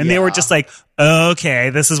town. And they were just like, okay,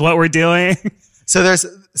 this is what we're doing.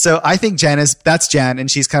 So I think that's Jen, and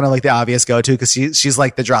she's kind of like the obvious go-to because she's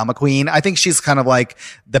like the drama queen. I think she's kind of like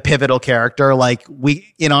the pivotal character. Like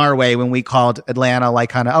in our way, when we called Atlanta, like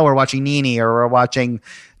kind of, we're watching Nene or we're watching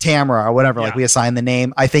Tamara or whatever, like we assign the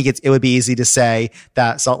name. I think it would be easy to say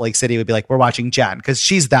that Salt Lake City would be like, we're watching Jen because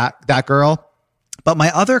she's that girl. But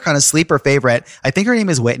my other kind of sleeper favorite, I think her name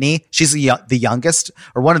is Whitney. She's the youngest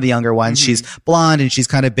or one of the younger ones. Mm-hmm. She's blonde and she's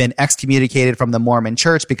kind of been excommunicated from the Mormon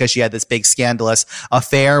church because she had this big scandalous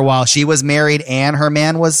affair while she was married and her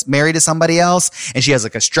man was married to somebody else. And she has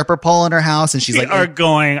like a stripper pole in her house and she's We like, are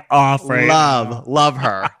going off right now. love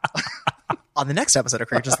her. On the next episode of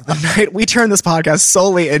Creatures of the Night, we turn this podcast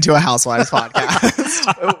solely into a Housewives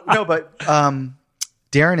podcast. No, but,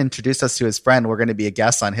 Darren introduced us to his friend. We're going to be a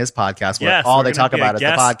guest on his podcast where Yes, all we're they gonna talk be a about is the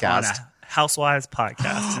guest on podcast. a Housewives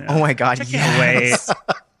podcast. Oh my God, yes. Wait.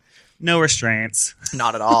 No restraints.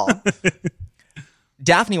 Not at all.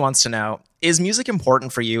 Daphne wants to know, is music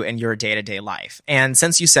important for you in your day-to-day life? And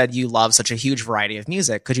since you said you love such a huge variety of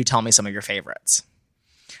music, could you tell me some of your favorites?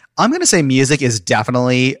 I'm going to say music is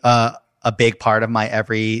definitely a big part of my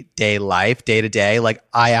everyday life, day to day. Like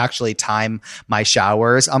I actually time my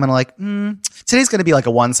showers. I'm going to like, today's going to be like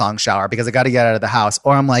a 1-song shower because I got to get out of the house.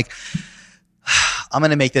 Or I'm like, I'm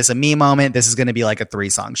going to make this a me moment. This is going to be like a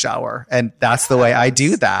 3-song shower. And that's the way I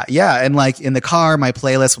do that. Yeah. And like in the car, my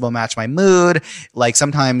playlist will match my mood. Like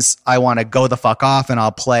sometimes I want to go the fuck off and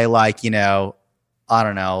I'll play like, I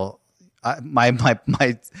don't know, my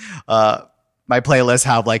playlists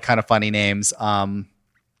have like kind of funny names.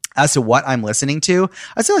 As to what I'm listening to,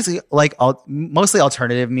 I still like mostly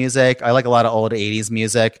alternative music. I like a lot of old 80s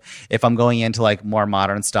music. If I'm going into like more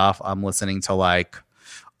modern stuff, I'm listening to like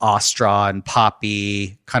Astra and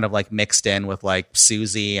Poppy, kind of like mixed in with like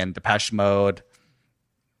Susie and Depeche Mode.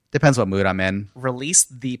 Depends what mood I'm in. Release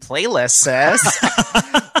the playlist, sis.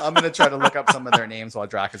 I'm going to try to look up some of their names while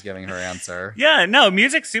Drac is giving her answer. Yeah, no,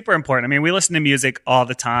 music's super important. I mean, we listen to music all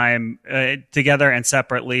the time, together and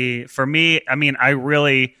separately. For me, I mean, I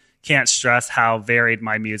really can't stress how varied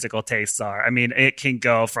my musical tastes are. I mean, it can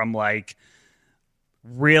go from like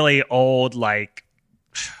really old, like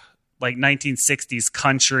 1960s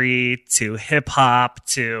country to hip hop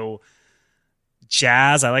to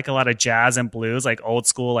jazz. I like a lot of jazz and blues, like old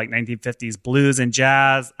school, like 1950s blues and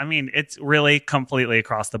jazz. I mean, it's really completely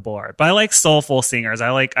across the board. But I like soulful singers.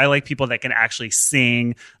 I like people that can actually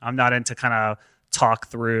sing. I'm not into kind of talk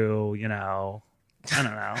through, I don't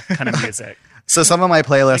know, kind of music. So some of my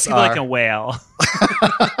playlists People are that can wail.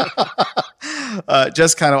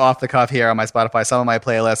 just kind of off the cuff here on my Spotify. Some of my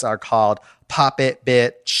playlists are called Pop It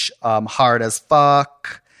Bitch, Hard as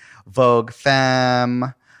Fuck, Vogue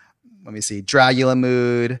Femme, let me see, Dragula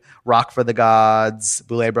Mood, Rock for the Gods,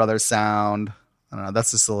 Boulay Brothers Sound. I don't know.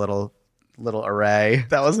 That's just a little array.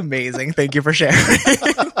 That was amazing. Thank you for sharing.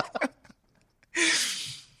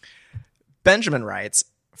 Benjamin writes,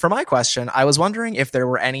 for my question, I was wondering if there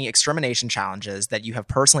were any extermination challenges that you have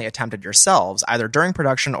personally attempted yourselves, either during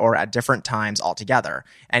production or at different times altogether.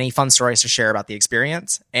 Any fun stories to share about the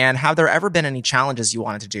experience? And have there ever been any challenges you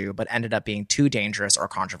wanted to do but ended up being too dangerous or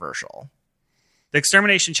controversial? The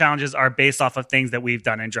extermination challenges are based off of things that we've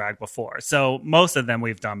done in drag before. So most of them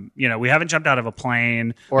we've done, we haven't jumped out of a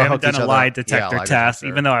plane Or we haven't hooked done each a other. lie detector Yeah, lie test, detector.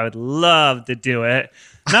 even though I would love to do it.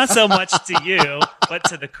 Not so much to you, but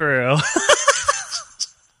to the crew.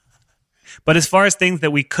 But as far as things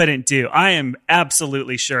that we couldn't do, I am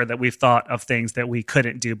absolutely sure that we've thought of things that we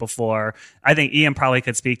couldn't do before. I think Ian probably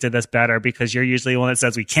could speak to this better because you're usually the one that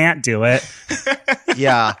says we can't do it.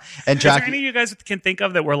 Yeah. And Is there Jackie, any of you guys can think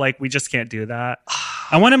of that we're like, we just can't do that?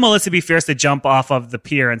 I wanted Melissa B. Fierce to jump off of the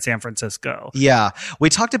pier in San Francisco. yeah, we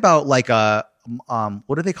talked about like a,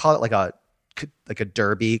 what do they call it? Like a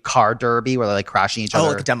derby, car derby, where they're like crashing each other.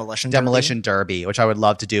 like a demolition derby, which I would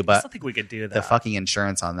love to do, I but still think we could do that. the fucking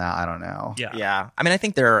insurance on that, I don't know. Yeah. Yeah. I mean, I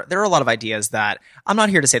think there are a lot of ideas that I'm not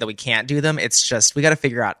here to say that we can't do them. It's just we got to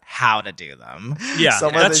figure out how to do them. Yeah,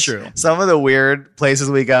 Some of that's the- true. Some of the weird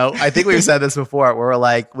places we go, I think we've said this before, where we're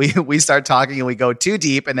like, we start talking and we go too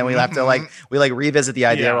deep, and then we have to we revisit the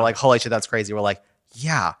idea. Yeah. We're like, holy shit, that's crazy. We're like,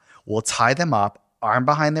 yeah, we'll tie them up, arm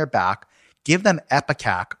behind their back, give them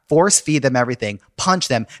Epicac, force feed them everything, punch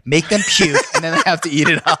them, make them puke, and then they have to eat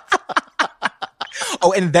it up.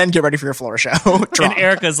 Oh, and then get ready for your floor show. And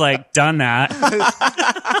Erica's like, done that.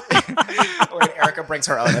 Or Erica brings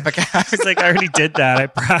her own Epicac. It's like, I already did that. I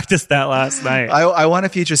practiced that last night. I want a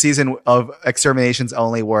future season of Exterminations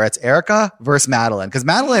Only where it's Erica versus Madeline, because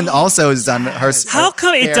Madeline also has done her. How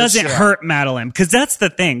come it fair doesn't share. hurt Madeline? Because that's the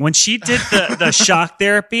thing. When she did the shock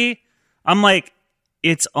therapy, I'm like,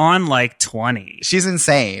 it's on like 20. She's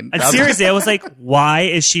insane. And seriously, I was like, why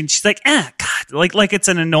is she? She's like, God, like it's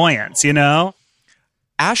an annoyance, you know?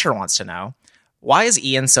 Asher wants to know, why is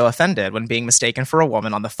Ian so offended when being mistaken for a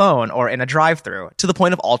woman on the phone or in a drive-thru, to the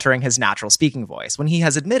point of altering his natural speaking voice, when he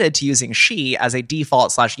has admitted to using she as a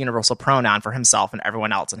default/universal pronoun for himself and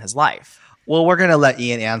everyone else in his life? Well, we're going to let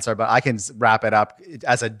Ian answer, but I can wrap it up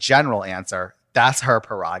as a general answer. That's her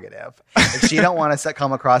prerogative. If she don't want to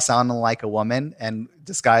come across sounding like a woman and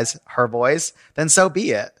disguise her voice, then so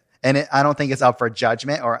be it. And I don't think it's up for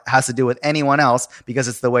judgment or has to do with anyone else, because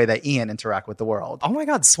it's the way that Ian interact with the world. Oh my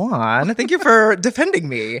God, Swan, thank you for defending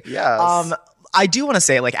me. Yes. I do want to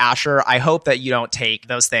say, like, Asher, I hope that you don't take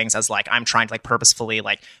those things as like I'm trying to like purposefully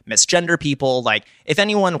like misgender people. Like, if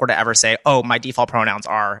anyone were to ever say, oh, my default pronouns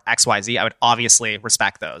are XYZ, I would obviously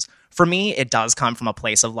respect those. For me, it does come from a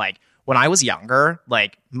place of like, when I was younger,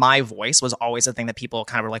 like my voice was always a thing that people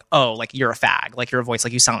kind of were like, oh, like you're a fag, like your voice,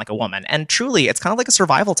 like you sound like a woman. And truly, it's kind of like a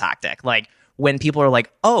survival tactic. Like when people are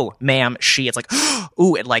like, oh, ma'am, she, it's like,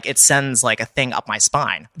 ooh, it sends like a thing up my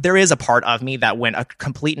spine. There is a part of me that when a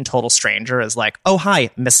complete and total stranger is like, oh, hi,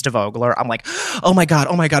 Mr. Vogler, I'm like, oh my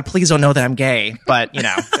God, please don't know that I'm gay. But, you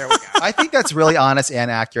know, there we go. I think that's really honest and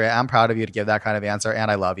accurate. I'm proud of you to give that kind of answer, and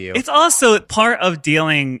I love you. It's also part of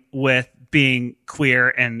dealing with being queer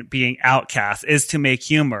and being outcast is to make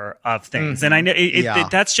humor of things. Mm-hmm. And I know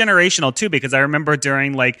that's generational too, because I remember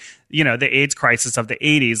during like, you know, the AIDS crisis of the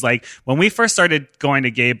 80s, like when we first started going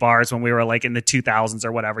to gay bars when we were like in the 2000s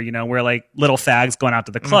or whatever, you know, we're like little fags going out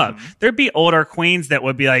to the club. Mm-hmm. There'd be older queens that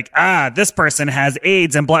would be like, this person has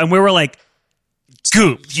AIDS and blah. And we were like,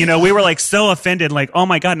 scooped, you know, we were like so offended, like, oh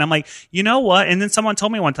my God. And I'm like, you know what? And then someone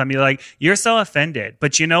told me one time, you're like, you're so offended,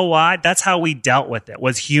 but you know what? That's how we dealt with it,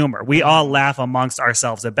 was humor. We all laugh amongst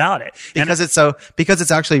ourselves about it. because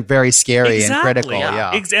it's actually very scary and critical.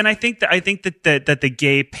 Yeah. And I think that the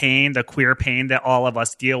gay pain, the queer pain that all of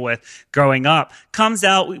us deal with growing up comes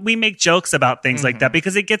out. We make jokes about things like that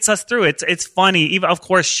because it gets us through. It's funny. Even, of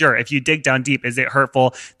course, sure. If you dig down deep, is it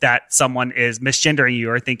hurtful that someone is misgendering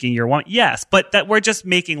you or thinking you're one? Yes. But that we're just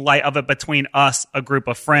making light of it between us, a group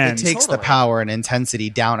of friends. It takes the power and intensity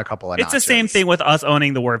down a couple of notches. It's the same thing with us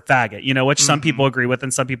owning the word faggot, you know, which some people agree with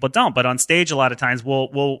and some people don't. But on stage, a lot of times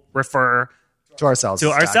we'll refer to ourselves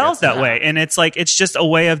that way. And it's like, it's just a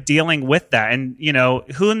way of dealing with that. And, you know,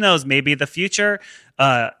 who knows, maybe the future,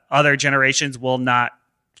 other generations will not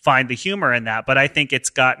find the humor in that. But I think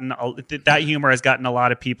that humor has gotten a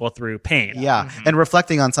lot of people through pain. Yeah. And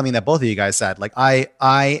reflecting on something that both of you guys said, like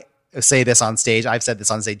I say this on stage. I've said this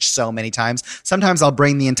on stage so many times. Sometimes I'll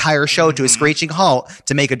bring the entire show to a screeching halt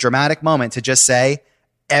to make a dramatic moment to just say,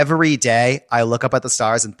 every day I look up at the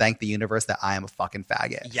stars and thank the universe that I am a fucking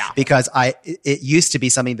faggot. Yeah. Because it used to be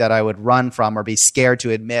something that I would run from or be scared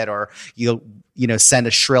to admit, or send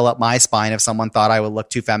a shrill up my spine if someone thought I would look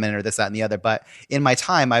too feminine or this, that, and the other. But in my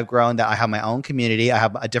time, I've grown that I have my own community. I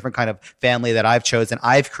have a different kind of family that I've chosen,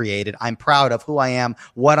 I've created. I'm proud of who I am,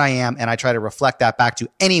 what I am, and I try to reflect that back to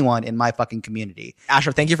anyone in my fucking community.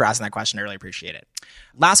 Asher, thank you for asking that question. I really appreciate it.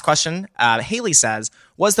 Last question. Haley says,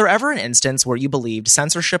 was there ever an instance where you believed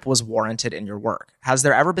censorship was warranted in your work? Has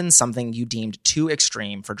there ever been something you deemed too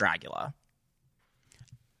extreme for Dragula?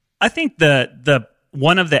 I think the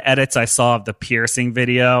one of the edits I saw of the piercing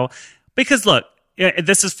video, because look,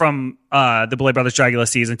 this is from the Boulet Brothers Dragula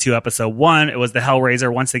season 2, episode 1. It was the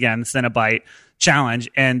Hellraiser, once again, Cenobite challenge,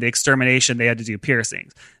 and the extermination. They had to do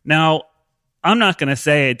piercings. Now, I'm not going to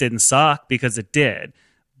say it didn't suck because it did,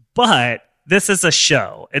 but this is a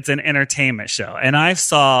show. It's an entertainment show. And I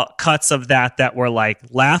saw cuts of that were like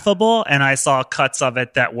laughable, and I saw cuts of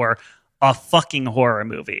it that were a fucking horror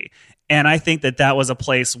movie. And I think that was a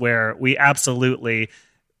place where we absolutely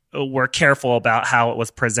were careful about how it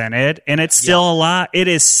was presented. And it's still a lot. It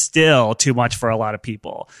is still too much for a lot of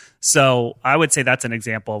people. So I would say that's an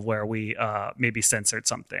example of where we maybe censored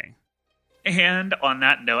something. And on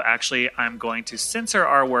that note, actually, I'm going to censor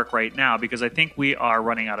our work right now because I think we are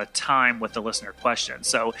running out of time with the listener questions.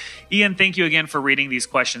 So, Ian, thank you again for reading these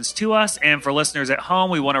questions to us. And for listeners at home,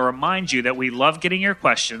 we want to remind you that we love getting your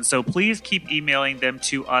questions. So please keep emailing them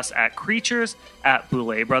to us at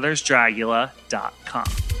creatures@BouletBrothersDragula.com.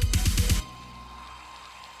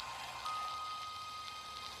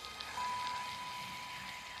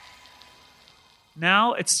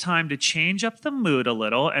 Now it's time to change up the mood a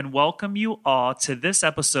little and welcome you all to this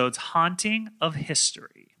episode's Haunting of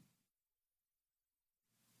History.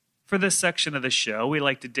 For this section of the show, we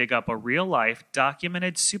like to dig up a real-life,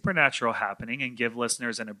 documented supernatural happening and give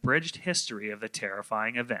listeners an abridged history of the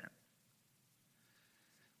terrifying event.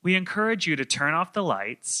 We encourage you to turn off the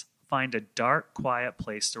lights, find a dark, quiet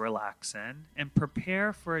place to relax in, and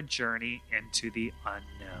prepare for a journey into the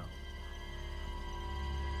unknown.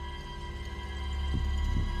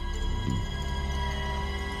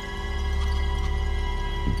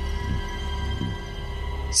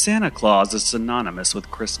 Santa Claus is synonymous with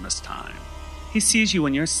Christmas time. He sees you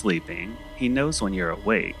when you're sleeping, he knows when you're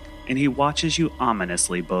awake, and he watches you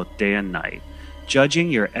ominously both day and night, judging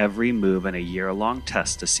your every move in a year-long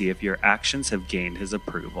test to see if your actions have gained his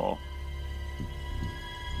approval.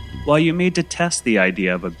 While you may detest the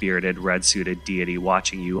idea of a bearded, red-suited deity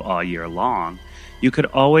watching you all year long, you could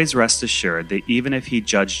always rest assured that even if he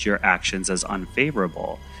judged your actions as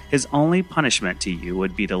unfavorable, his only punishment to you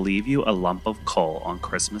would be to leave you a lump of coal on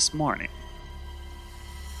Christmas morning.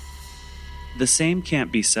 The same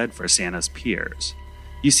can't be said for Santa's peers.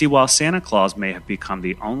 You see, while Santa Claus may have become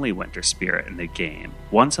the only winter spirit in the game,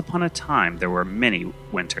 once upon a time there were many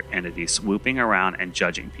winter entities swooping around and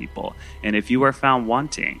judging people, and if you were found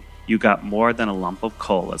wanting, you got more than a lump of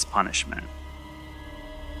coal as punishment.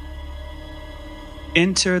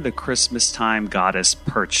 Enter the Christmas-time goddess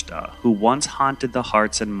Perchta, who once haunted the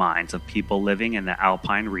hearts and minds of people living in the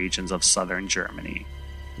alpine regions of southern Germany.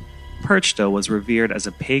 Perchta was revered as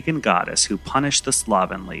a pagan goddess who punished the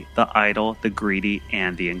slovenly, the idle, the greedy,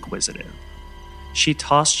 and the inquisitive. She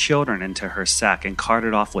tossed children into her sack and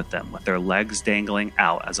carted off with them, with their legs dangling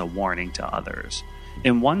out as a warning to others.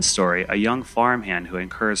 In one story, a young farmhand who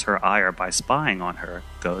incurs her ire by spying on her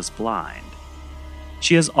goes blind.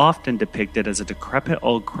 She is often depicted as a decrepit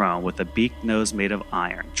old crone with a beaked nose made of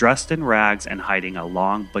iron, dressed in rags and hiding a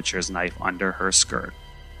long butcher's knife under her skirt.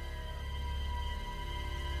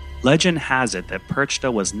 Legend has it that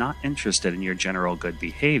Perchta was not interested in your general good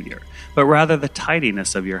behavior, but rather the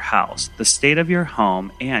tidiness of your house, the state of your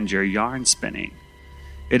home, and your yarn spinning.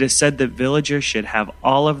 It is said that villagers should have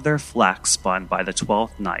all of their flax spun by the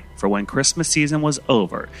 12th night, for when Christmas season was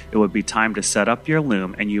over, it would be time to set up your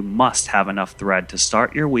loom, and you must have enough thread to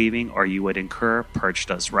start your weaving or you would incur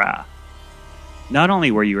Perchta's wrath. Not only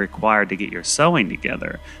were you required to get your sewing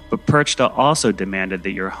together, but Perchta also demanded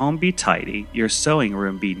that your home be tidy, your sewing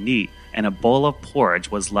room be neat, and a bowl of porridge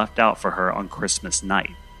was left out for her on Christmas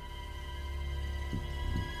night.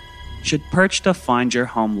 Should Perchta find your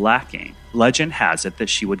home lacking, legend has it that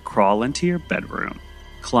she would crawl into your bedroom,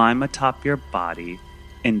 climb atop your body,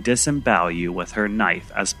 and disembowel you with her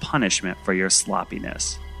knife as punishment for your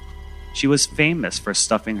sloppiness. She was famous for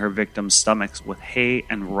stuffing her victims' stomachs with hay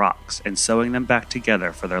and rocks and sewing them back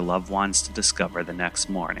together for their loved ones to discover the next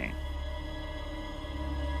morning.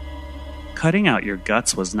 Cutting out your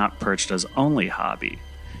guts was not Perchta's only hobby.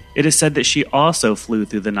 It is said that she also flew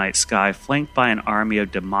through the night sky flanked by an army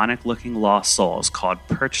of demonic-looking lost souls called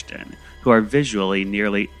Perchten, who are visually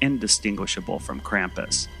nearly indistinguishable from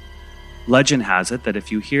Krampus. Legend has it that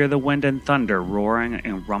if you hear the wind and thunder roaring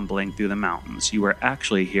and rumbling through the mountains, you are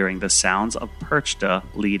actually hearing the sounds of Perchta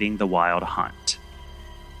leading the wild hunt.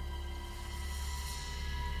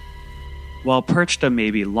 While Perchta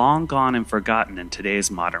may be long gone and forgotten in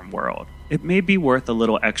today's modern world, it may be worth a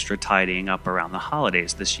little extra tidying up around the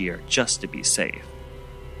holidays this year just to be safe.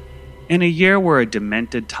 In a year where a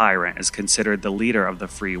demented tyrant is considered the leader of the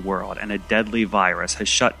free world and a deadly virus has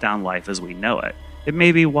shut down life as we know it, it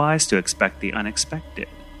may be wise to expect the unexpected.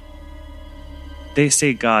 They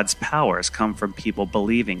say God's powers come from people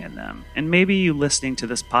believing in them, and maybe you listening to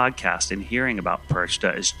this podcast and hearing about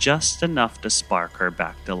Perchta is just enough to spark her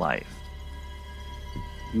back to life.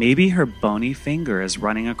 Maybe her bony finger is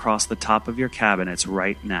running across the top of your cabinets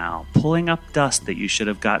right now, pulling up dust that you should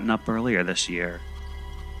have gotten up earlier this year.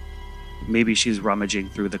 Maybe she's rummaging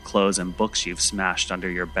through the clothes and books you've smashed under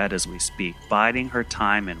your bed as we speak, biding her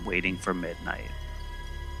time and waiting for midnight.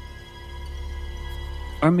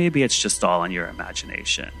 Or maybe it's just all in your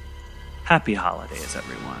imagination. Happy holidays,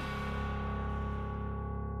 everyone.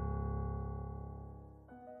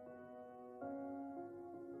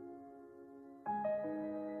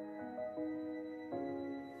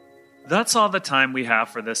 That's all the time we have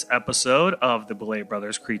for this episode of the Boulet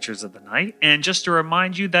Brothers Creatures of the Night. And just to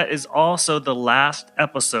remind you, that is also the last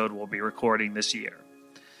episode we'll be recording this year.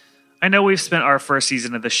 I know we've spent our first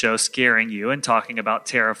season of the show scaring you and talking about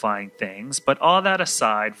terrifying things, but all that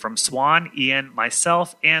aside, from Swan, Ian,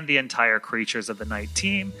 myself, and the entire Creatures of the Night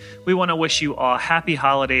team, we want to wish you all happy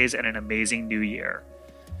holidays and an amazing new year.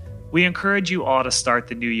 We encourage you all to start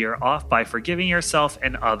the new year off by forgiving yourself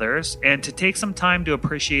and others, and to take some time to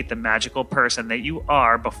appreciate the magical person that you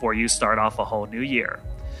are before you start off a whole new year.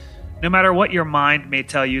 No matter what your mind may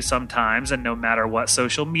tell you sometimes, and no matter what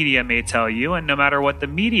social media may tell you, and no matter what the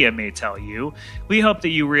media may tell you, we hope that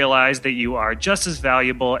you realize that you are just as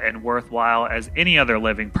valuable and worthwhile as any other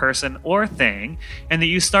living person or thing, and that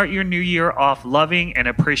you start your new year off loving and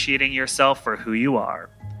appreciating yourself for who you are.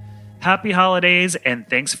 Happy holidays, and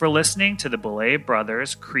thanks for listening to the Boulet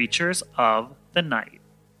Brothers Creatures of the Night.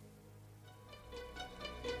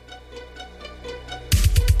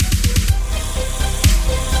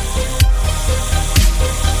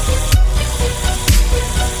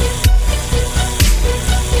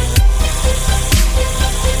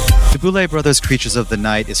 The Boulet Brothers Creatures of the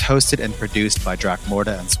Night is hosted and produced by Drac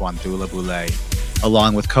Morta and Swantula Boulet,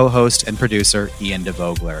 along with co-host and producer Ian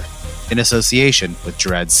DeVogler, in association with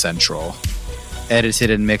Dread Central. Edited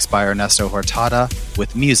and mixed by Ernesto Hortada,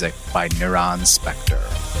 with music by Neuron Spectre.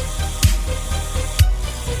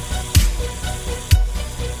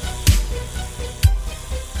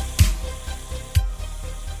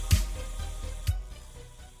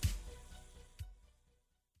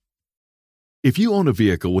 If you own a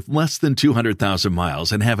vehicle with less than 200,000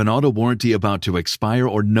 miles and have an auto warranty about to expire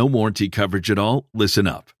or no warranty coverage at all, listen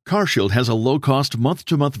up. CarShield has a low-cost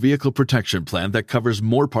month-to-month vehicle protection plan that covers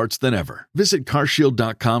more parts than ever. Visit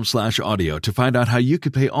carshield.com/audio to find out how you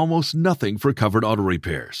could pay almost nothing for covered auto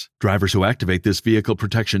repairs. Drivers who activate this vehicle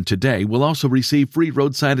protection today will also receive free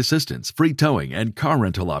roadside assistance, free towing, and car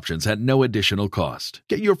rental options at no additional cost.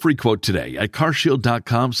 Get your free quote today at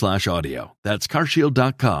carshield.com/audio. That's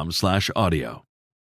carshield.com/audio.